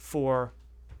paying for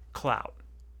clout.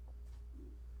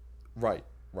 Right.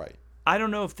 I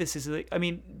don't know if this is, I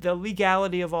mean, the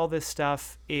legality of all this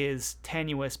stuff is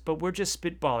tenuous, but we're just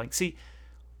spitballing. See,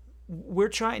 we're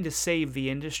trying to save the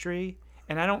industry,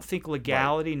 and I don't think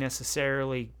legality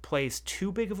necessarily plays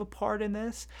too big of a part in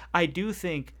this. I do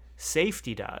think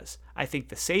safety does. I think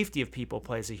the safety of people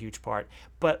plays a huge part,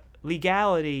 but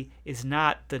legality is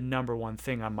not the number one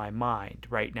thing on my mind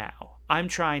right now. I'm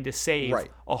trying to save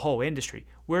a whole industry.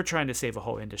 We're trying to save a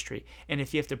whole industry. And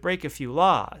if you have to break a few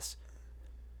laws,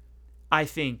 I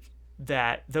think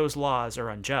that those laws are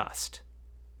unjust.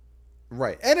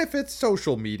 Right. And if it's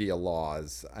social media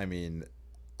laws, I mean,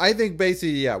 I think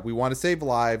basically, we want to save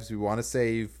lives. We want to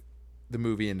save the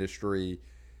movie industry.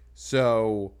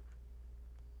 So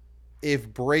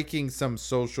if breaking some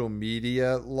social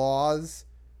media laws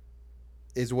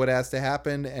is what has to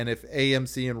happen, and if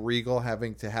AMC and Regal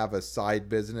having to have a side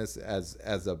business as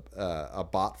a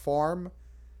bot farm,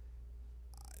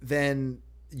 then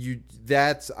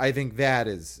I think that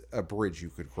is a bridge you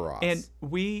could cross. And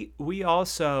we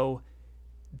also,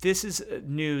 this is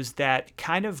news that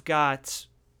kind of got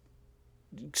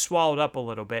swallowed up a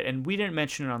little bit, and we didn't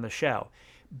mention it on the show,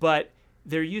 but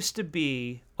there used to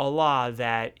be a law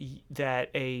that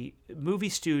a movie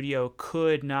studio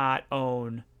could not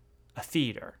own a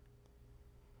theater,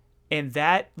 and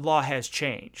that law has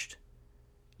changed.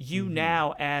 You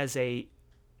now, as a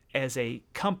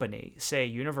company, say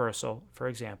Universal, for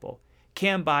example,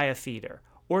 can buy a theater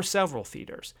or several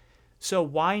theaters. So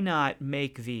why not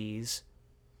make these,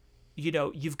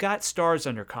 you've got stars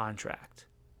under contract.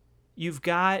 You've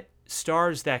got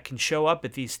stars that can show up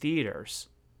at these theaters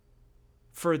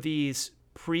for these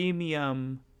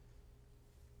premium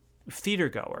theater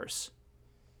goers,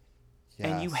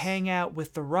 and you Yes. hang out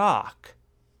with The Rock.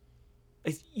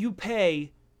 You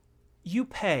pay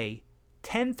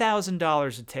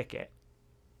 $10,000 a ticket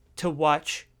to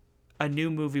watch a new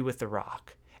movie with The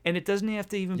Rock. And it doesn't have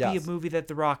to even be a Yes. movie that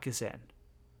The Rock is in.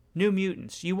 New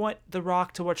Mutants. You want The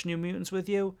Rock to watch New Mutants with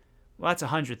you? Well, that's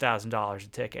 $100,000 a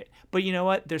ticket. But you know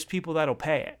what? There's people that'll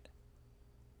pay it.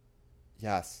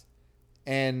 Yes.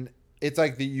 And it's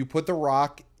like you put The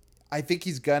Rock, I think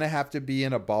he's going to have to be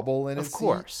in a bubble in his Of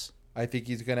course. seat. I think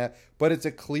he's going to, but it's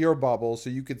a clear bubble, so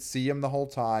you could see him the whole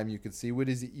time. You could see what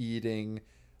he's eating.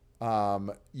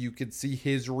 You could see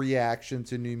his reaction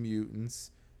to New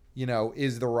Mutants. You know,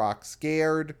 is The Rock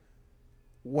scared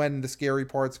when the scary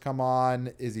parts come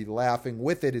on? Is he laughing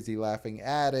with it? Is he laughing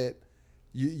at it?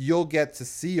 You'll get to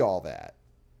see all that.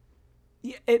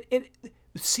 Yeah,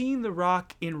 seeing The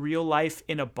Rock in real life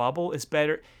in a bubble is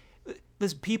better.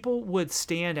 Because people would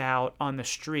stand out on the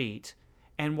street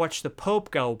and watch the Pope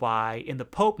go by in the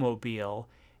Pope Mobile,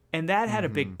 and that had a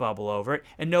big bubble over it,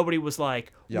 and nobody was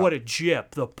like, what a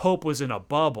jip, the Pope was in a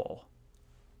bubble.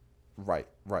 Right.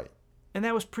 And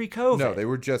that was pre-COVID. No, they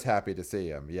were just happy to see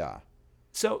him, yeah.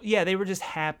 So, yeah, they were just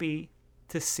happy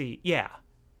to see. Yeah.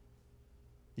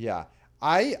 Yeah.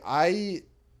 I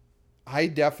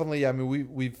definitely, I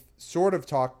mean, we've sort of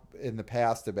talked in the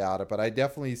past about it, but I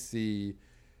definitely see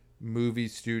movie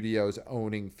studios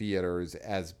owning theaters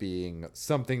as being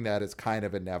something that is kind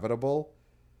of inevitable.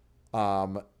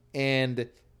 And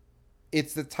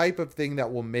it's the type of thing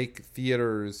that will make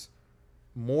theaters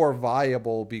more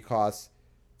viable because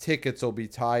tickets will be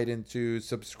tied into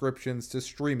subscriptions to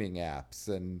streaming apps,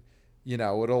 and you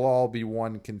know, it'll all be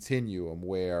one continuum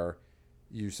where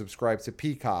you subscribe to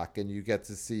Peacock and you get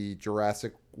to see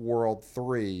Jurassic World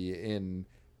 3 in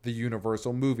the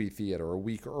Universal Movie Theater a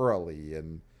week early.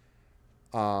 And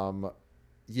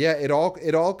yeah, it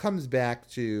all comes back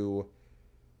to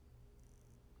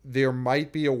there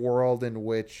might be a world in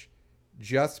which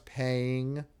just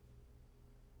paying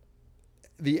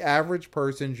the average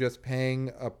person just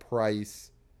paying a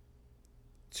price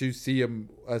to see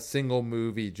a single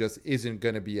movie just isn't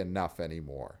going to be enough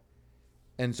anymore.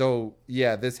 And so,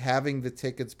 yeah, this having the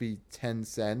tickets be 10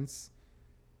 cents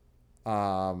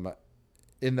in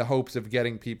the hopes of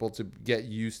getting people to get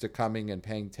used to coming and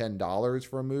paying $10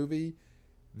 for a movie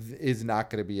is not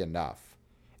going to be enough.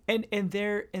 And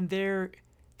they're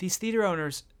these theater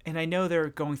owners, and I know they're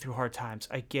going through hard times.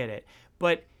 I get it.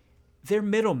 But they're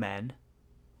middlemen,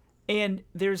 and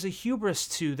there's a hubris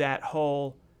to that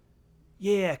whole,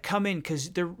 yeah, come in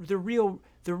because the real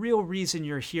reason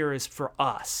you're here is for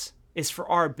us. Is for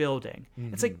our building.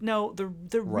 Mm-hmm. It's like, no, the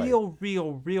right.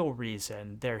 real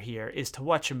reason they're here is to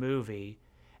watch a movie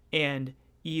and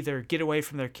either get away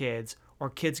from their kids, or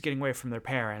kids getting away from their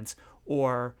parents,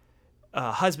 or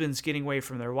husbands getting away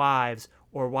from their wives,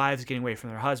 or wives getting away from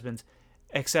their husbands,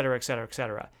 et cetera, et cetera, et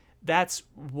cetera. That's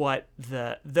what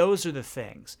those are the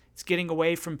things. It's getting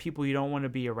away from people you don't want to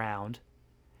be around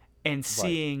and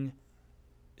seeing right.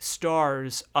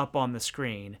 stars up on the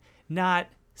screen, not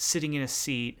sitting in a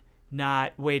seat,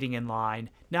 not waiting in line,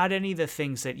 not any of the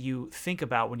things that you think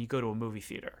about when you go to a movie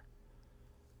theater.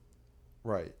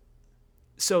 Right.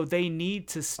 So they need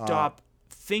to stop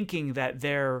thinking that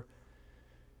they're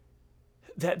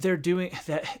doing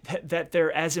that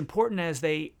they're as important as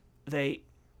they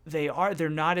are. They're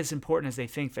not as important as they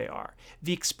think they are.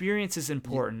 The experience is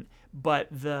important, but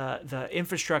the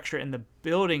infrastructure and the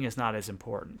building is not as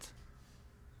important.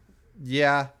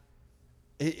 Yeah.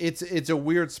 It's a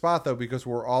weird spot though, because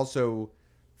we're also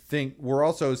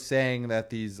saying that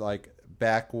these like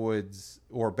backwards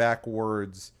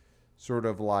sort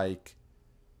of like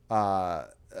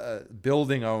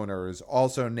building owners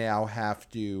also now have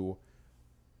to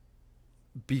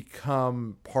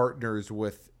become partners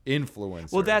with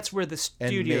influencers. Well, that's where the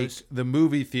studios and make the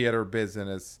movie theater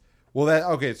business. Well, that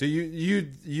okay. So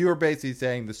you're basically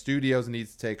saying the studios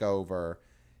needs to take over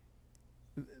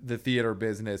the theater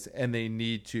business, and they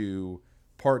need to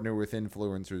partner with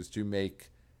influencers to make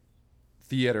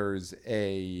theaters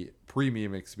a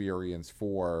premium experience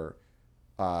for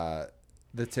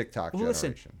the TikTok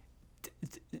generation.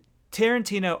 Listen,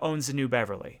 Tarantino owns the New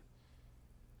Beverly.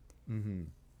 Mm-hmm.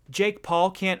 Jake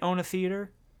Paul can't own a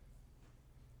theater.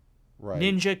 Right.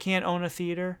 Ninja can't own a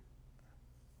theater.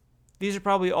 These are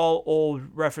probably all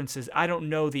old references. I don't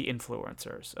know the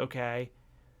influencers, okay?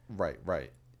 Right.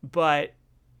 But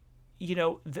you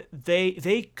know,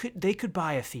 they could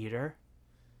buy a theater,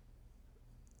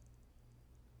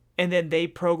 and then they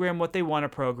program what they want to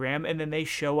program, and then they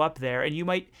show up there, and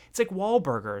it's like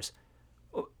Wahlburgers.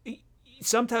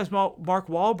 sometimes Mark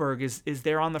Wahlberg is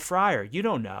there on the fryer. You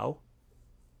don't know.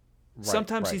 Right,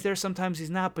 Sometimes right. he's there, sometimes he's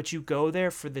not, but you go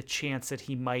there for the chance that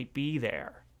he might be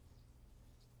there.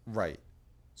 Right.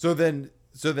 So then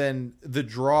the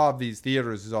draw of these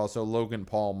theaters is also Logan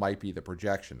Paul might be the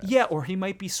projectionist. Yeah, or he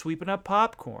might be sweeping up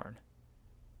popcorn.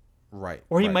 Right.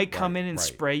 Or he right, might come right, in and right,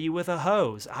 spray you with a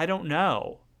hose. I don't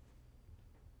know.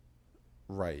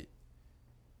 Right.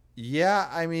 Yeah,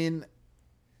 I mean,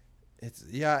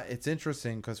 it's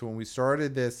interesting because when we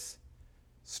started this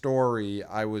story,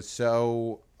 I was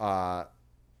so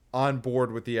on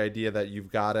board with the idea that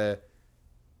you've got to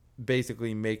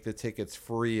basically make the tickets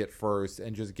free at first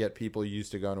and just get people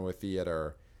used to going to a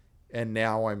theater. And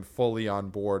now I'm fully on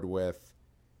board with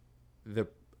the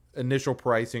initial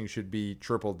pricing should be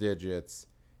triple digits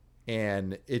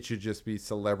and it should just be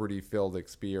celebrity filled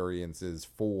experiences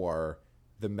for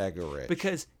the mega rich.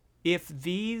 Because if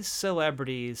these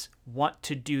celebrities want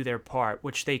to do their part,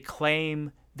 which they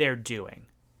claim they're doing,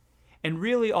 and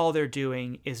really all they're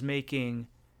doing is making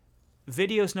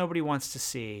videos nobody wants to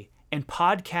see and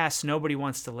podcasts nobody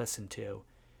wants to listen to,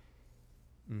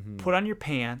 put on your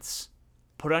pants,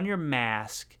 put on your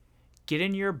mask, get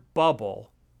in your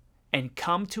bubble, and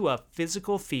come to a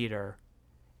physical theater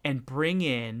and bring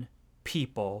in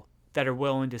people that are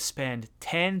willing to spend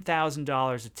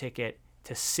 $10,000 a ticket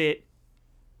to sit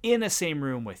in the same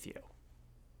room with you.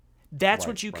 That's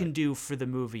what you can do for the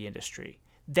movie industry.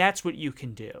 That's what you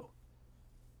can do.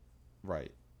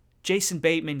 Right. Jason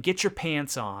Bateman, get your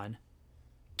pants on,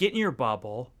 get in your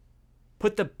bubble,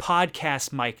 put the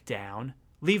podcast mic down,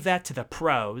 leave that to the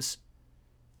pros,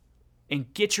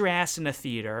 and get your ass in a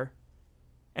theater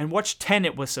and watch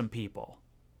Tenet with some people.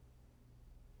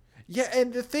 Yeah,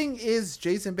 and the thing is,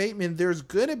 Jason Bateman, there's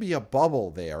going to be a bubble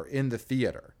there in the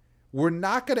theater. We're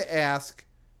not going to ask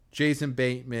Jason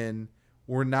Bateman,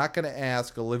 we're not going to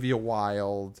ask Olivia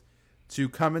Wilde to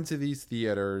come into these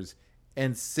theaters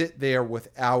and sit there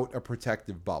without a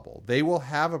protective bubble. They will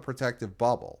have a protective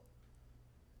bubble.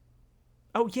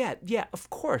 Oh, yeah, of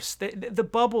course. The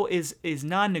bubble is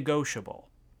non-negotiable.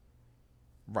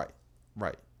 Right.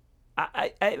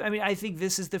 I mean, I think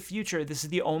this is the future. This is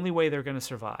the only way they're going to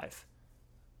survive.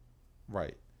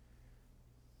 Right.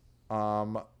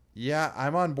 Yeah,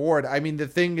 I'm on board. I mean, the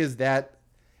thing is that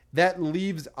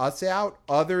leaves us out,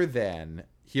 other than,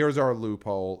 here's our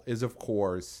loophole, is of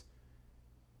course,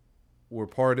 we're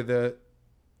part of the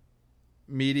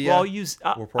media. Well, I'll use,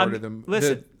 we're part of the,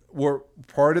 listen. we're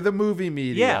part of the movie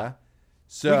media. Yeah.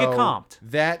 So we get comped.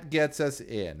 That gets us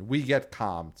in. We get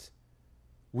comped.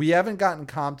 We haven't gotten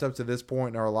comped up to this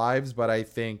point in our lives, but I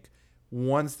think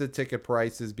once the ticket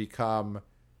prices become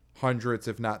hundreds,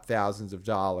 if not thousands of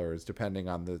dollars, depending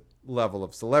on the level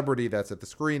of celebrity that's at the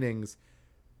screenings,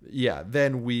 yeah,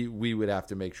 then we would have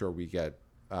to make sure we get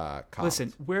comped.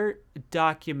 Listen, we're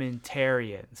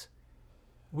documentarians.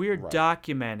 We're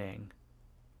documenting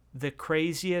the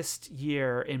craziest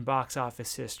year in box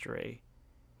office history.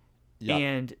 Yep.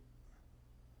 And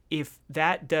if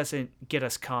that doesn't get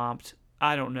us comped,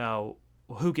 I don't know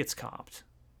who gets comped.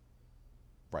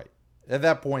 Right. At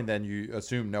that point, then you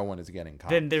assume no one is getting comped.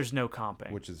 Then there's no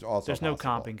comping. Which is also there's possible.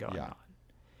 no comping going on.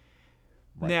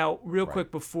 Right. Now, real quick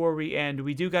before we end,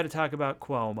 we do got to talk about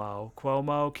Cuomo.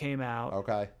 Cuomo came out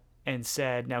and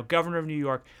said, now, Governor of New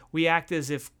York, we act as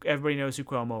if everybody knows who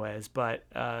Cuomo is, but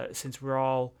since we're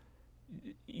all,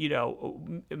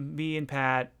 me and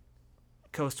Pat,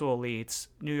 coastal elites,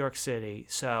 New York City,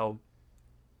 so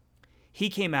he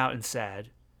came out and said,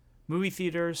 movie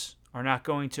theaters are not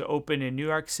going to open in New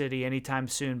York City anytime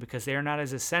soon because they are not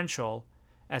as essential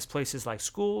as places like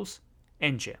schools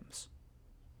and gyms.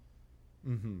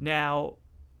 Mm-hmm. Now,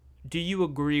 do you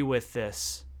agree with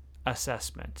this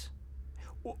assessment?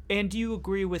 And do you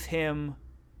agree with him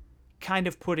kind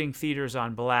of putting theaters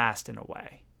on blast in a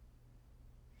way?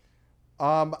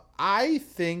 I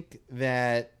think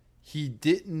that he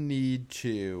didn't need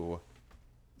to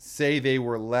say they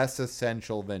were less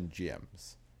essential than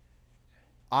gyms.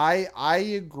 I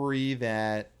agree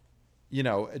that,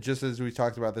 just as we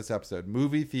talked about this episode,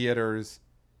 movie theaters,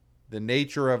 the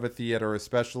nature of a theater,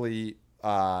 especially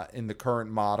in the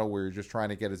current model where you're just trying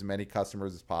to get as many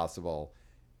customers as possible,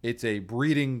 it's a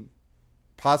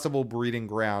possible breeding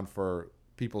ground for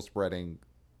people spreading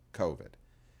COVID.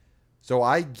 So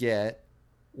I get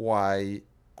why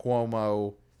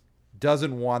Cuomo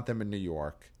doesn't want them in New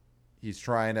York. He's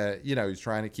trying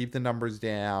to keep the numbers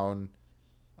down,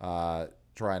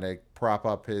 trying to prop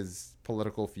up his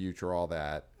political future, all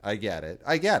that. I get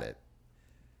it.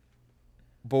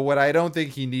 But what I don't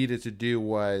think he needed to do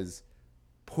was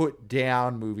put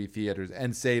down movie theaters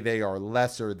and say they are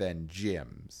lesser than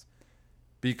gyms.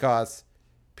 Because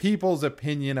people's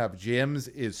opinion of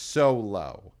gyms is so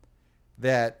low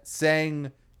that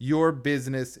saying your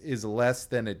business is less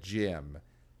than a gym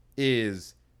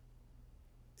is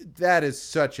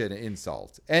such an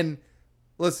insult. And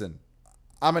listen,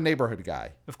 I'm a neighborhood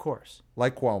guy. Of course.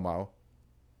 Like Cuomo.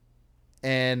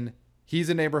 And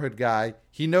he's a neighborhood guy.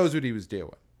 He knows what he was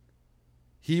doing.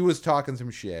 He was talking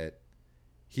some shit.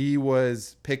 He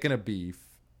was picking a beef.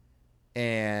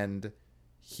 And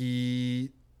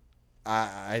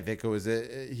I think it was,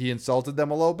 he insulted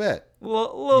them a little bit.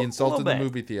 He insulted the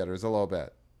movie theaters a little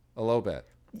bit. A little bit.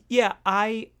 Yeah,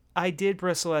 I did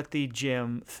bristle at the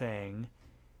gym thing.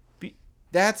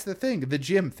 That's the thing. The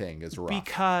gym thing is rough.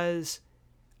 Because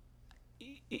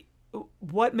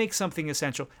what makes something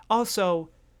essential? Also,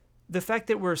 the fact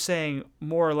that we're saying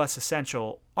more or less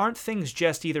essential, aren't things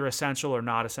just either essential or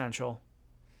not essential?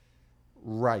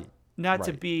 Right. Not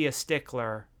to be a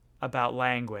stickler about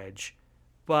language,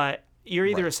 but you're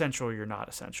either essential or you're not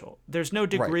essential. There's no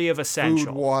degree of essential.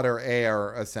 Food, water,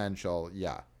 air, essential.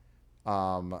 Yeah.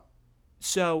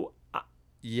 So.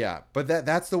 Yeah, but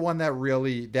that's the one that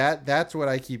really that's what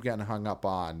I keep getting hung up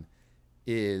on,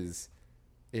 is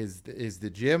the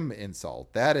gym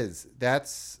insult.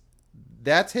 That's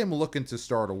him looking to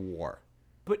start a war.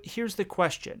 But here's the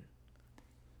question.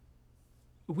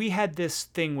 We had this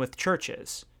thing with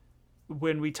churches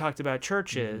when we talked about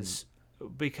churches,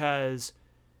 because,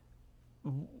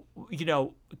 you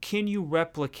know, can you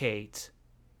replicate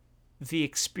the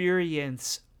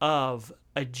experience of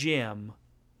a gym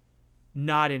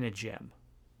not in a gym?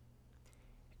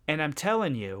 And I'm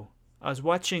telling you, I was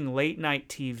watching late night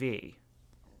TV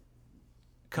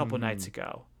a couple nights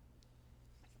ago.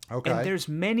 Okay. And there's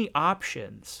many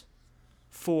options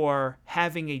for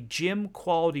having a gym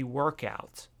quality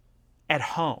workout at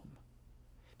home.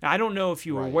 Now, I don't know if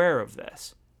you were aware of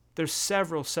this. There's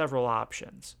several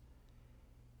options.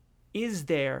 Is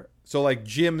there... So like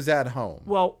gyms at home?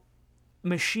 Well,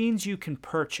 machines you can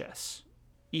purchase,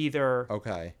 either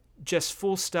just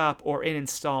full stop or in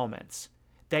installments,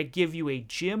 that give you a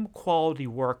gym quality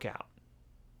workout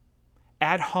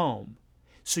at home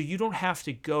so you don't have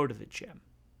to go to the gym.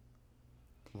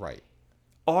 Right.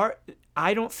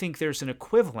 I don't think there's an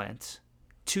equivalent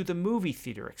to the movie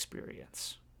theater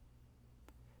experience.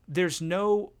 There's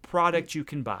no product you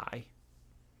can buy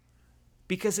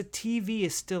because a TV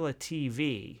is still a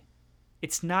TV.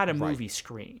 It's not a movie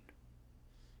screen.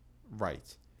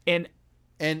 Right. And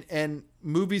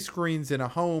movie screens in a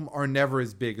home are never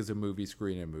as big as a movie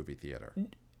screen in a movie theater.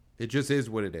 It just is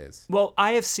what it is. Well,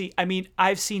 I've seen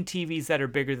TVs that are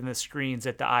bigger than the screens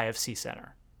at the IFC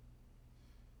Center.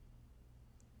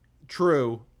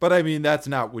 True, but I mean that's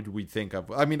not what we think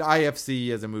of. I mean, IFC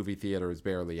as a movie theater is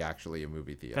barely actually a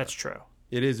movie theater. That's true.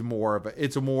 It is more of a.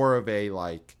 It's more of a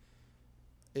like.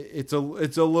 It's a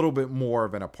little bit more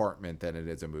of an apartment than it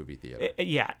is a movie theater.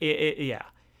 Yeah.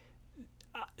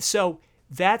 So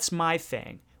that's my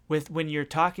thing with when you're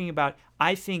talking about.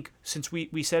 I think since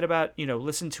we said about, you know,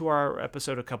 listen to our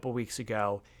episode a couple weeks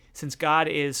ago. Since if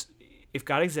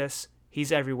God exists,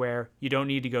 He's everywhere. You don't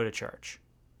need to go to church.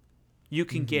 You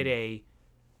can get a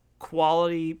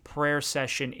quality prayer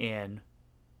session in,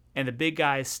 and the big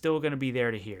guy is still going to be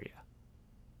there to hear you.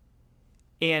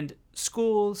 And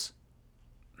schools,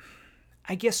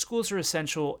 I guess schools are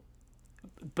essential,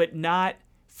 but not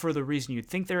for the reason you'd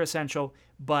think they're essential,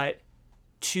 but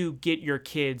to get your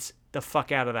kids the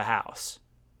fuck out of the house.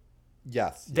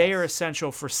 Yes. They are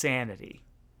essential for sanity.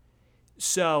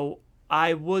 So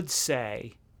I would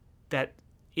say that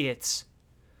it's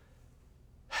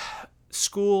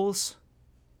schools,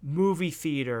 movie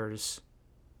theaters,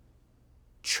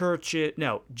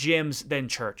 gyms, then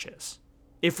churches,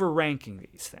 if we're ranking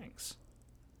these things.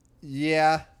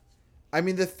 Yeah. I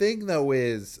mean, the thing, though,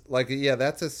 is, like, yeah,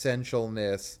 that's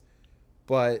essentialness,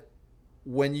 but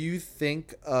when you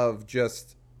think of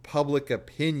just public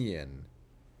opinion,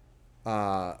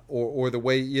 or the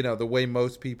way, you know, the way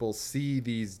most people see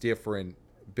these different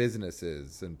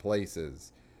businesses and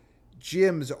places,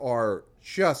 gyms are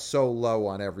just so low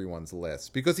on everyone's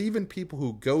list, because even people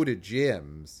who go to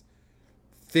gyms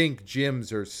think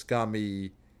gyms are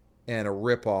scummy and a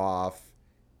ripoff,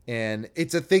 and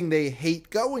it's a thing they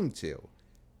hate going to.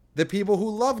 The people who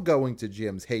love going to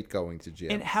gyms hate going to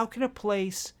gyms. And how can a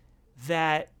place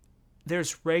that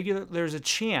there's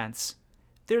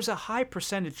a high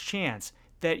percentage chance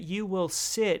that you will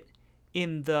sit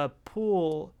in the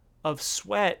pool of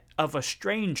sweat of a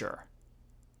stranger,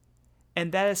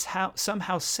 and that is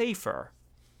somehow safer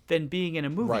than being in a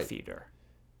movie theater?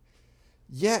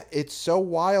 Yeah, it's so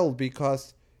wild,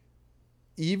 because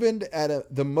even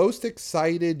at the most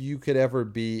excited you could ever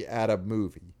be at a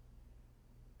movie,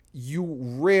 you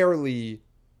rarely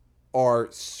are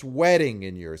sweating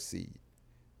in your seat.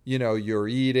 You know, you're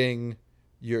eating,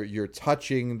 you're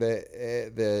touching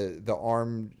the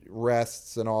arm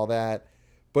rests and all that,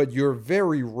 but you're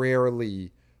very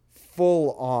rarely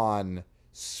full on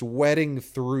sweating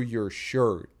through your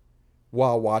shirt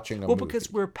while watching a movie. Well,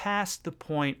 because we're past the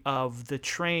point of the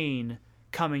train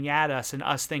coming at us and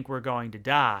us think we're going to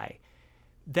die.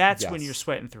 That's when you're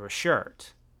sweating through a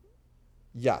shirt.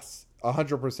 Yes,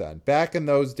 100%. Back in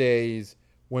those days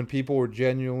when people were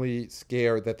genuinely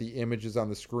scared that the images on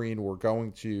the screen were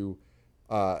going to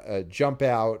jump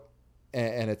out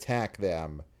and attack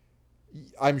them,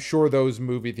 I'm sure those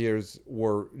movie theaters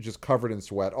were just covered in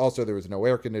sweat. Also, there was no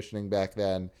air conditioning back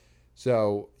then.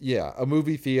 So, yeah, a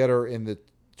movie theater in the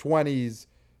 20s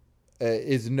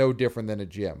is no different than a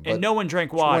gym. And no one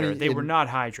drank water. They were not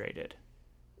hydrated.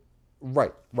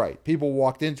 Right. People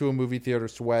walked into a movie theater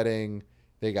sweating.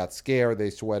 They got scared. They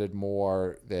sweated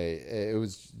more. It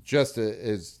was just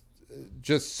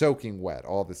soaking wet,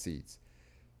 all the seats.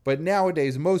 But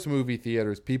nowadays, most movie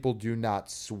theaters, people do not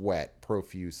sweat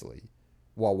profusely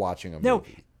while watching a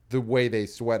movie the way they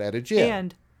sweat at a gym.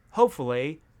 And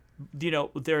hopefully,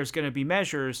 there's going to be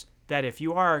measures that if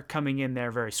you are coming in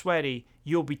there very sweaty,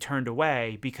 you'll be turned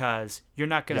away because you're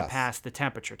not going to pass the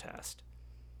temperature test.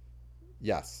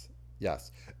 Yes.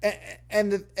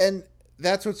 And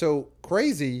that's what's so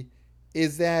crazy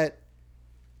is that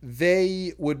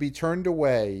they would be turned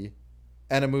away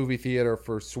at a movie theater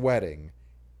for sweating.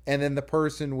 And then the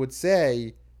person would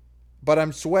say, but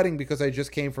I'm sweating because I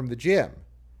just came from the gym.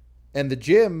 And the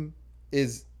gym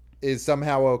is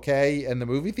somehow okay and the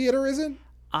movie theater isn't?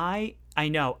 I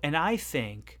know. And I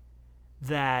think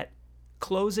that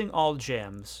closing all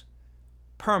gyms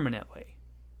permanently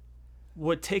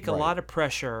would take a lot of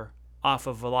pressure off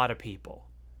of a lot of people.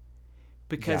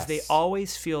 Because they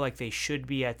always feel like they should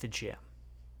be at the gym.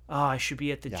 Oh, I should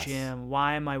be at the gym.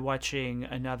 Why am I watching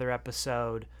another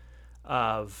episode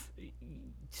of,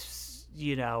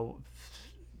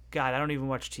 God, I don't even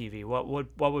watch TV. What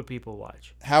would people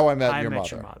watch? How I Met Your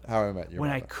Mother. How I Met Your When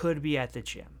Mother. I could be at the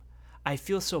gym. I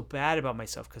feel so bad about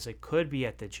myself because I could be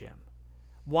at the gym.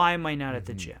 Why am I not at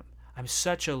the gym? I'm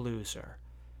such a loser.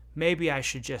 Maybe I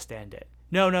should just end it.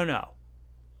 No.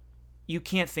 You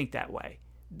can't think that way.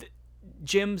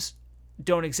 Gyms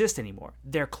don't exist anymore.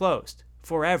 They're closed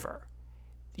forever.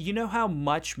 You know how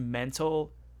much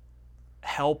mental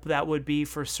help that would be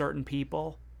for certain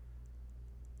people?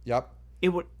 Yep. It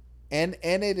would. And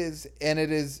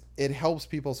it helps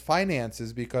people's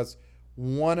finances because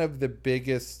one of the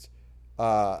biggest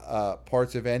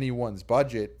parts of anyone's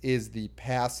budget is the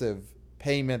passive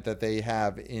payment that they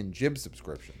have in gym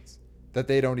subscriptions that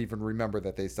they don't even remember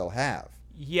that they still have.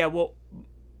 Yeah, well,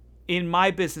 in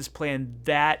my business plan,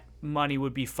 that money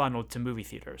would be funneled to movie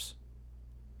theaters.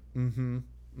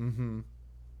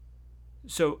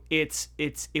 So it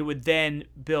would then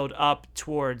build up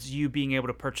towards you being able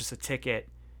to purchase a ticket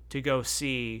to go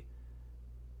see,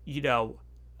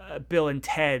 Bill and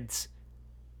Ted's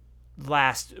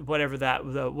last whatever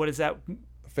what is that?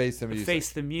 Face the Music.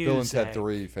 Face the Music. Bill and Ted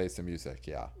 3, Face the Music.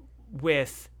 Yeah.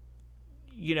 With,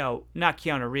 not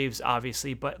Keanu Reeves,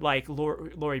 obviously, but like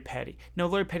Lori Petty. No,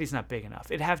 Lori Petty's not big enough.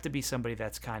 It'd have to be somebody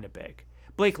that's kind of big.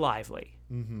 Blake Lively.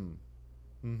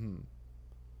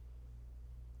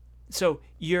 So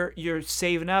you're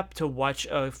saving up to watch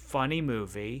a funny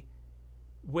movie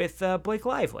with Blake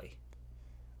Lively.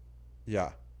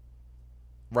 Yeah.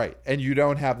 Right. And you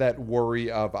don't have that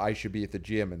worry of I should be at the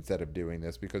gym instead of doing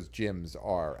this because gyms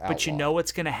are outlawed. But you know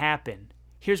what's going to happen.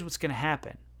 Here's what's going to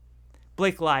happen.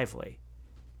 Blake Lively.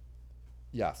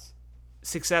 Yes.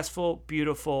 Successful,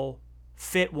 beautiful,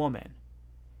 fit woman.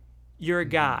 You're a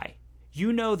guy.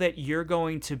 You know that you're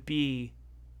going to be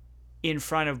in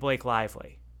front of Blake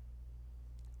Lively.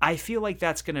 I feel like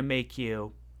that's going to make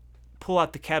you pull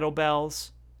out the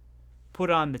kettlebells, put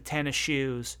on the tennis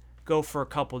shoes, go for a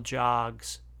couple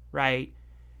jogs, right?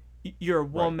 You're a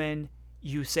woman. Right.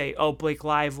 You say, oh, Blake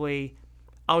Lively,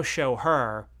 I'll show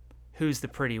her who's the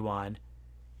pretty one.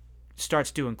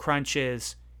 Starts doing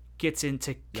crunches, gets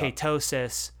into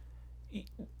ketosis.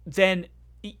 Then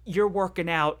you're working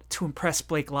out to impress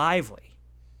Blake Lively.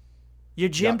 Your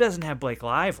gym doesn't have Blake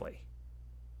Lively.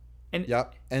 And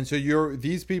And so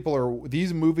these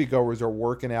moviegoers are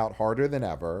working out harder than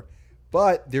ever,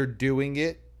 but they're doing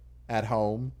it at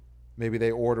home. Maybe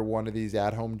they order one of these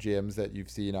at-home gyms that you've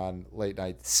seen on late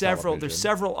night television. There's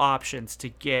several options to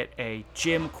get a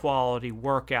gym quality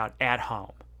workout at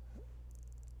home.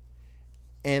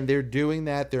 And they're doing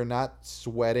that. They're not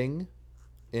sweating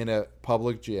in a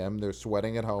public gym. They're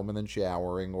sweating at home and then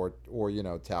showering or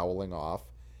toweling off.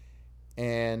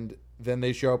 and then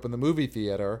they show up in the movie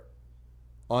theater,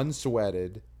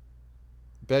 unsweated,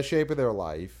 best shape of their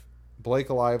life.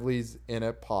 Blake Lively's in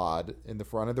a pod in the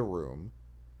front of the room.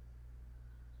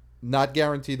 Not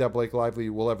guaranteed that Blake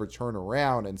Lively will ever turn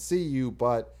around and see you,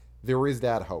 but there is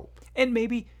that hope. And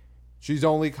maybe she's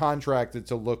only contracted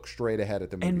to look straight ahead at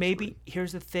the movie. And maybe screen.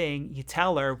 Here's the thing: you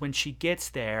tell her when she gets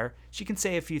there, she can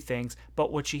say a few things,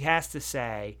 but what she has to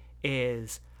say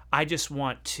is, "I just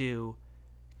want to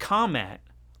comment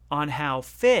on how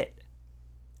fit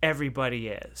everybody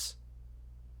is."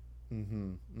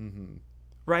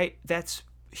 Right? That's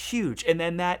huge. And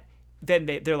then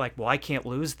they're like, well, I can't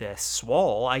lose this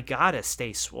swole. I gotta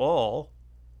stay swole.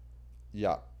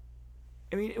 Yeah.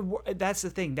 I mean, that's the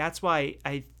thing. That's why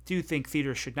I do think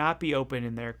theaters should not be open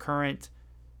in the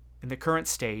current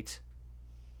state.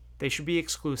 They should be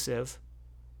exclusive,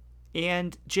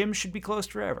 and gyms should be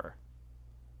closed forever.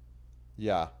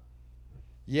 Yeah.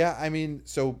 Yeah, I mean,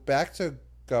 so back to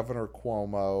Governor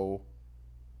Cuomo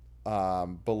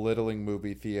belittling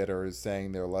movie theaters,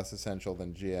 saying they're less essential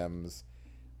than gyms.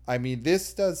 I mean,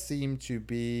 this does seem to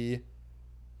be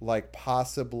like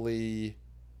possibly,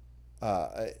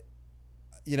 I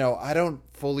don't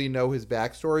fully know his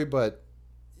backstory, but,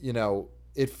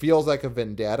 it feels like a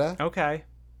vendetta. Okay.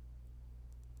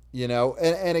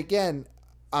 And again,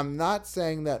 I'm not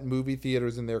saying that movie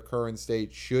theaters in their current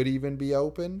state should even be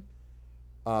open.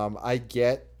 I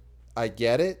get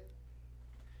it.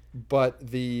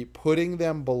 But the putting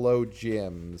them below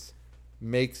gyms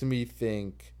makes me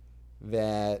think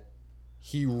that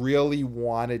he really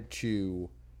wanted to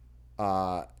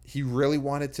lay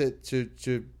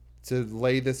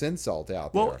this insult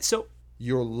out there. Well, so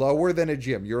you're lower than a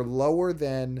gym. You're lower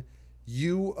than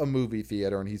a movie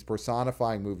theater, and he's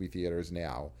personifying movie theaters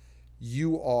now.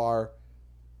 You are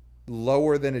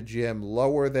lower than a gym,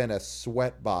 lower than a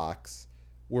sweat box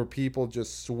where people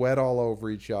just sweat all over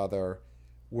each other,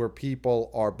 where people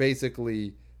are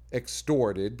basically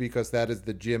extorted, because that is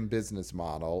the gym business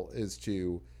model, is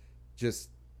to just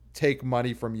take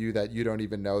money from you that you don't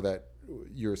even know that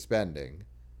you're spending.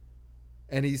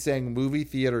 And he's saying, movie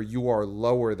theater, you are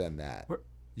lower than that.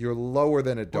 You're lower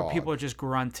than a dog. Where people are just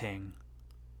grunting.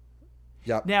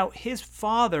 Yep. Now, his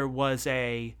father was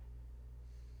a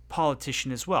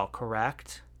politician as well,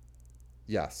 correct?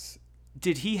 Yes.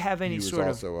 Did he have any sort of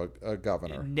also a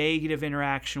governor negative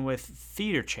interaction with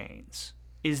theater chains?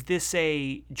 Is this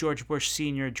a George Bush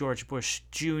Sr., George Bush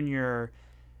Jr.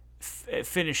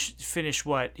 Finish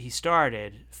what he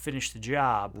started, finish the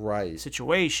job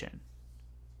situation?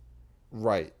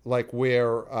 Right. Like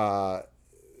where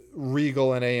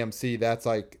Regal and AMC, that's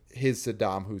like his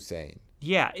Saddam Hussein.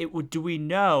 Yeah. Do we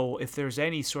know if there's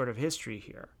any sort of history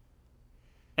here?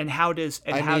 And how does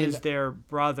their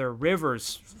brother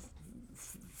Rivers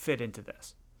fit into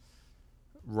this?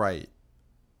 Right.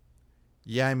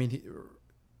 Yeah, I mean,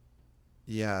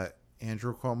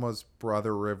 Andrew Cuomo's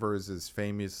brother Rivers is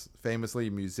famously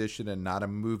a musician and not a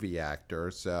movie actor.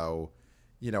 So,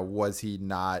 was he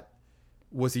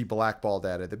blackballed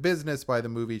out of the business by the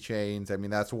movie chains? I mean,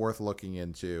 that's worth looking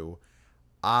into.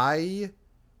 I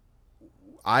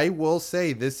will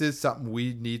say this is something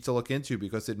we need to look into,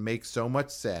 because it makes so much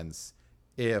sense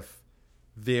if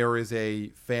there is a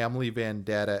family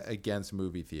vendetta against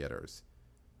movie theaters.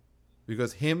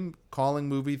 Because him calling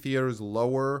movie theaters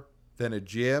lower than a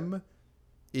gym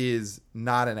is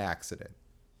not an accident.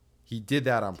 He did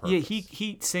that on purpose. Yeah,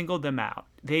 he singled them out.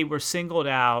 They were singled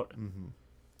out.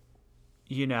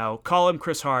 Call him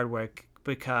Chris Hardwick,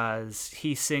 because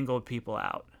he singled people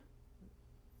out.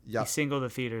 Yep. He singled the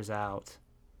theaters out.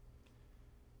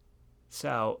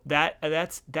 So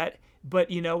that's that.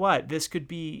 But you know what? This could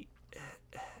be,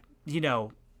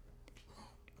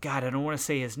 God, I don't want to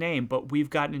say his name, but we've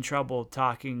gotten in trouble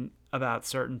talking about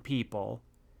certain people.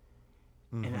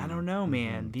 And I don't know,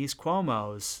 man. These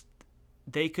Cuomos,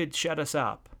 they could shut us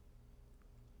up.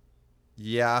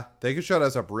 Yeah, they could shut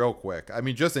us up real quick. I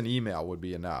mean, just an email would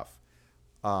be enough.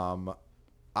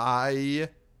 I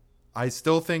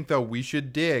still think, though, we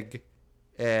should dig,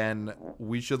 and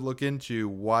we should look into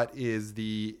what is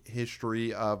the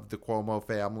history of the Cuomo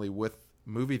family with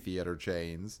movie theater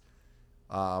chains,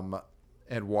 and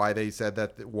why they said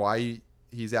that, why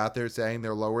he's out there saying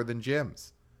they're lower than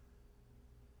gyms.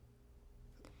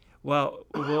 Well,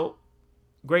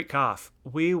 great cough.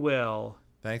 We will.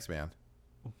 Thanks, man.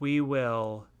 We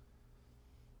will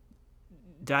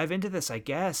dive into this, I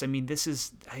guess. I mean, this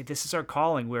is our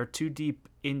calling. We're too deep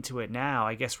into it now.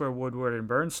 I guess we're Woodward and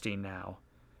Bernstein now,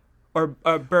 or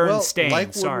Bernstein. Well,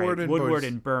 like sorry, Woodward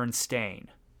and Bernstein.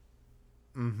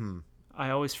 Mm-hmm. I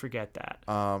always forget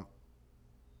that.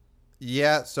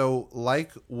 Yeah, so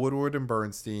like Woodward and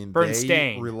Bernstein,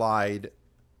 Bernstein,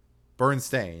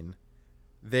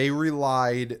 they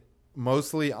relied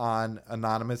mostly on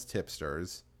anonymous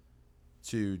tipsters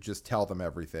to just tell them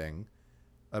everything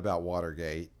about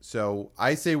Watergate. So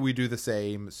I say we do the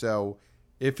same. So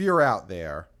if you're out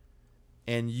there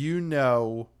and you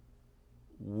know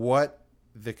what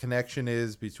the connection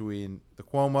is between the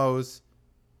Cuomos,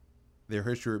 their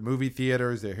history with movie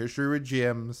theaters, their history with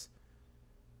gyms,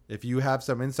 if you have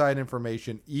some inside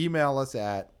information, email us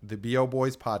at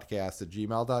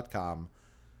theboboyspodcast@gmail.com.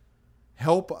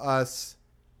 Help us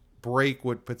break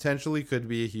what potentially could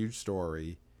be a huge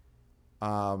story.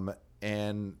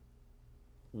 And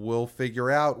we'll figure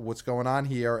out what's going on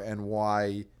here and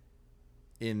why,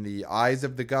 in the eyes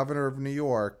of the governor of New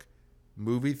York,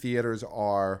 movie theaters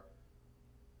are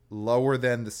lower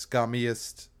than the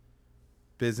scummiest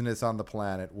business on the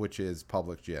planet, which is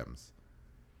public gyms.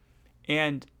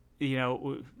 And,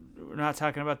 we're not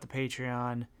talking about the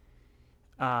Patreon.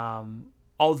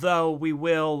 Although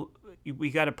we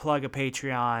got to plug a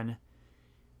Patreon.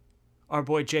 Our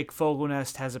boy Jake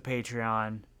Fogelnest has a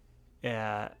Patreon.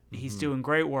 He's doing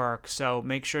great work, so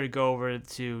make sure to go over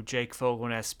to Jake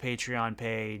Fogelnest's Patreon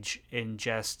page and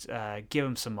just give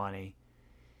him some money.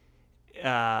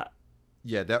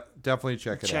 Definitely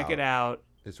check it out.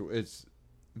 It's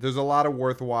there's a lot of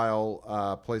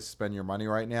worthwhile place to spend your money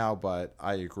right now, but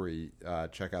I agree.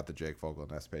 Check out the Jake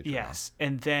Fogelnest Patreon. Yes,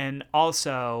 and then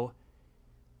also,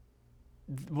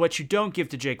 what you don't give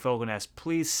to Jake Fogelnest,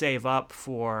 please save up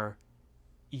for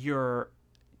your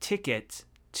ticket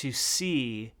to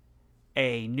see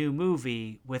a new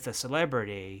movie with a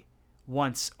celebrity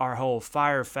once our whole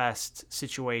Fyre Fest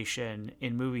situation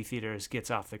in movie theaters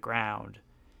gets off the ground.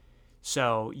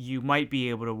 So you might be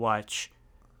able to watch,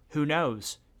 who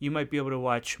knows, you might be able to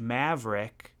watch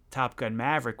Maverick, Top Gun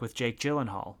Maverick with Jake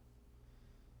Gyllenhaal.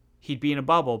 He'd be in a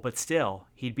bubble, but still,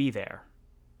 he'd be there.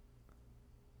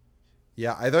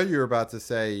 Yeah, I thought you were about to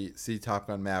say see Top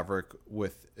Gun Maverick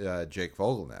with Jake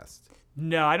Fogelnest.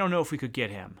 No, I don't know if we could get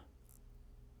him.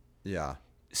 Yeah.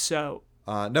 So.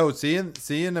 No,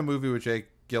 seeing a movie with Jake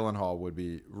Gyllenhaal would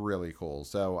be really cool.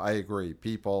 So I agree.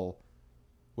 People,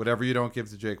 whatever you don't give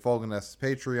to Jake Fogelnest's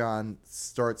Patreon,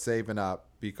 start saving up,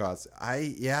 because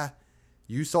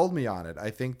you sold me on it. I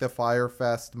think the Fyre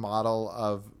Fest model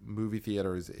of movie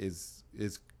theaters is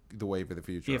the way for the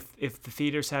future. If the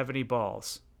theaters have any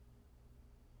balls.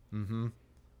 Mm-hmm.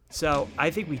 So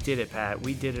I think we did it, Pat.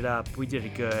 We did it up. We did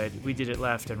it good. We did it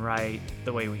left and right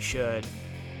the way we should.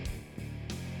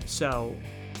 So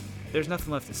there's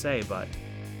nothing left to say, but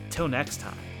till next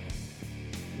time,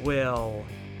 we'll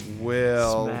smell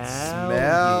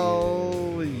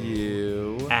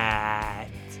you at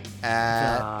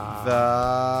the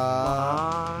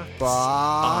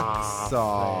box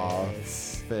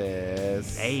office.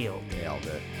 Nailed.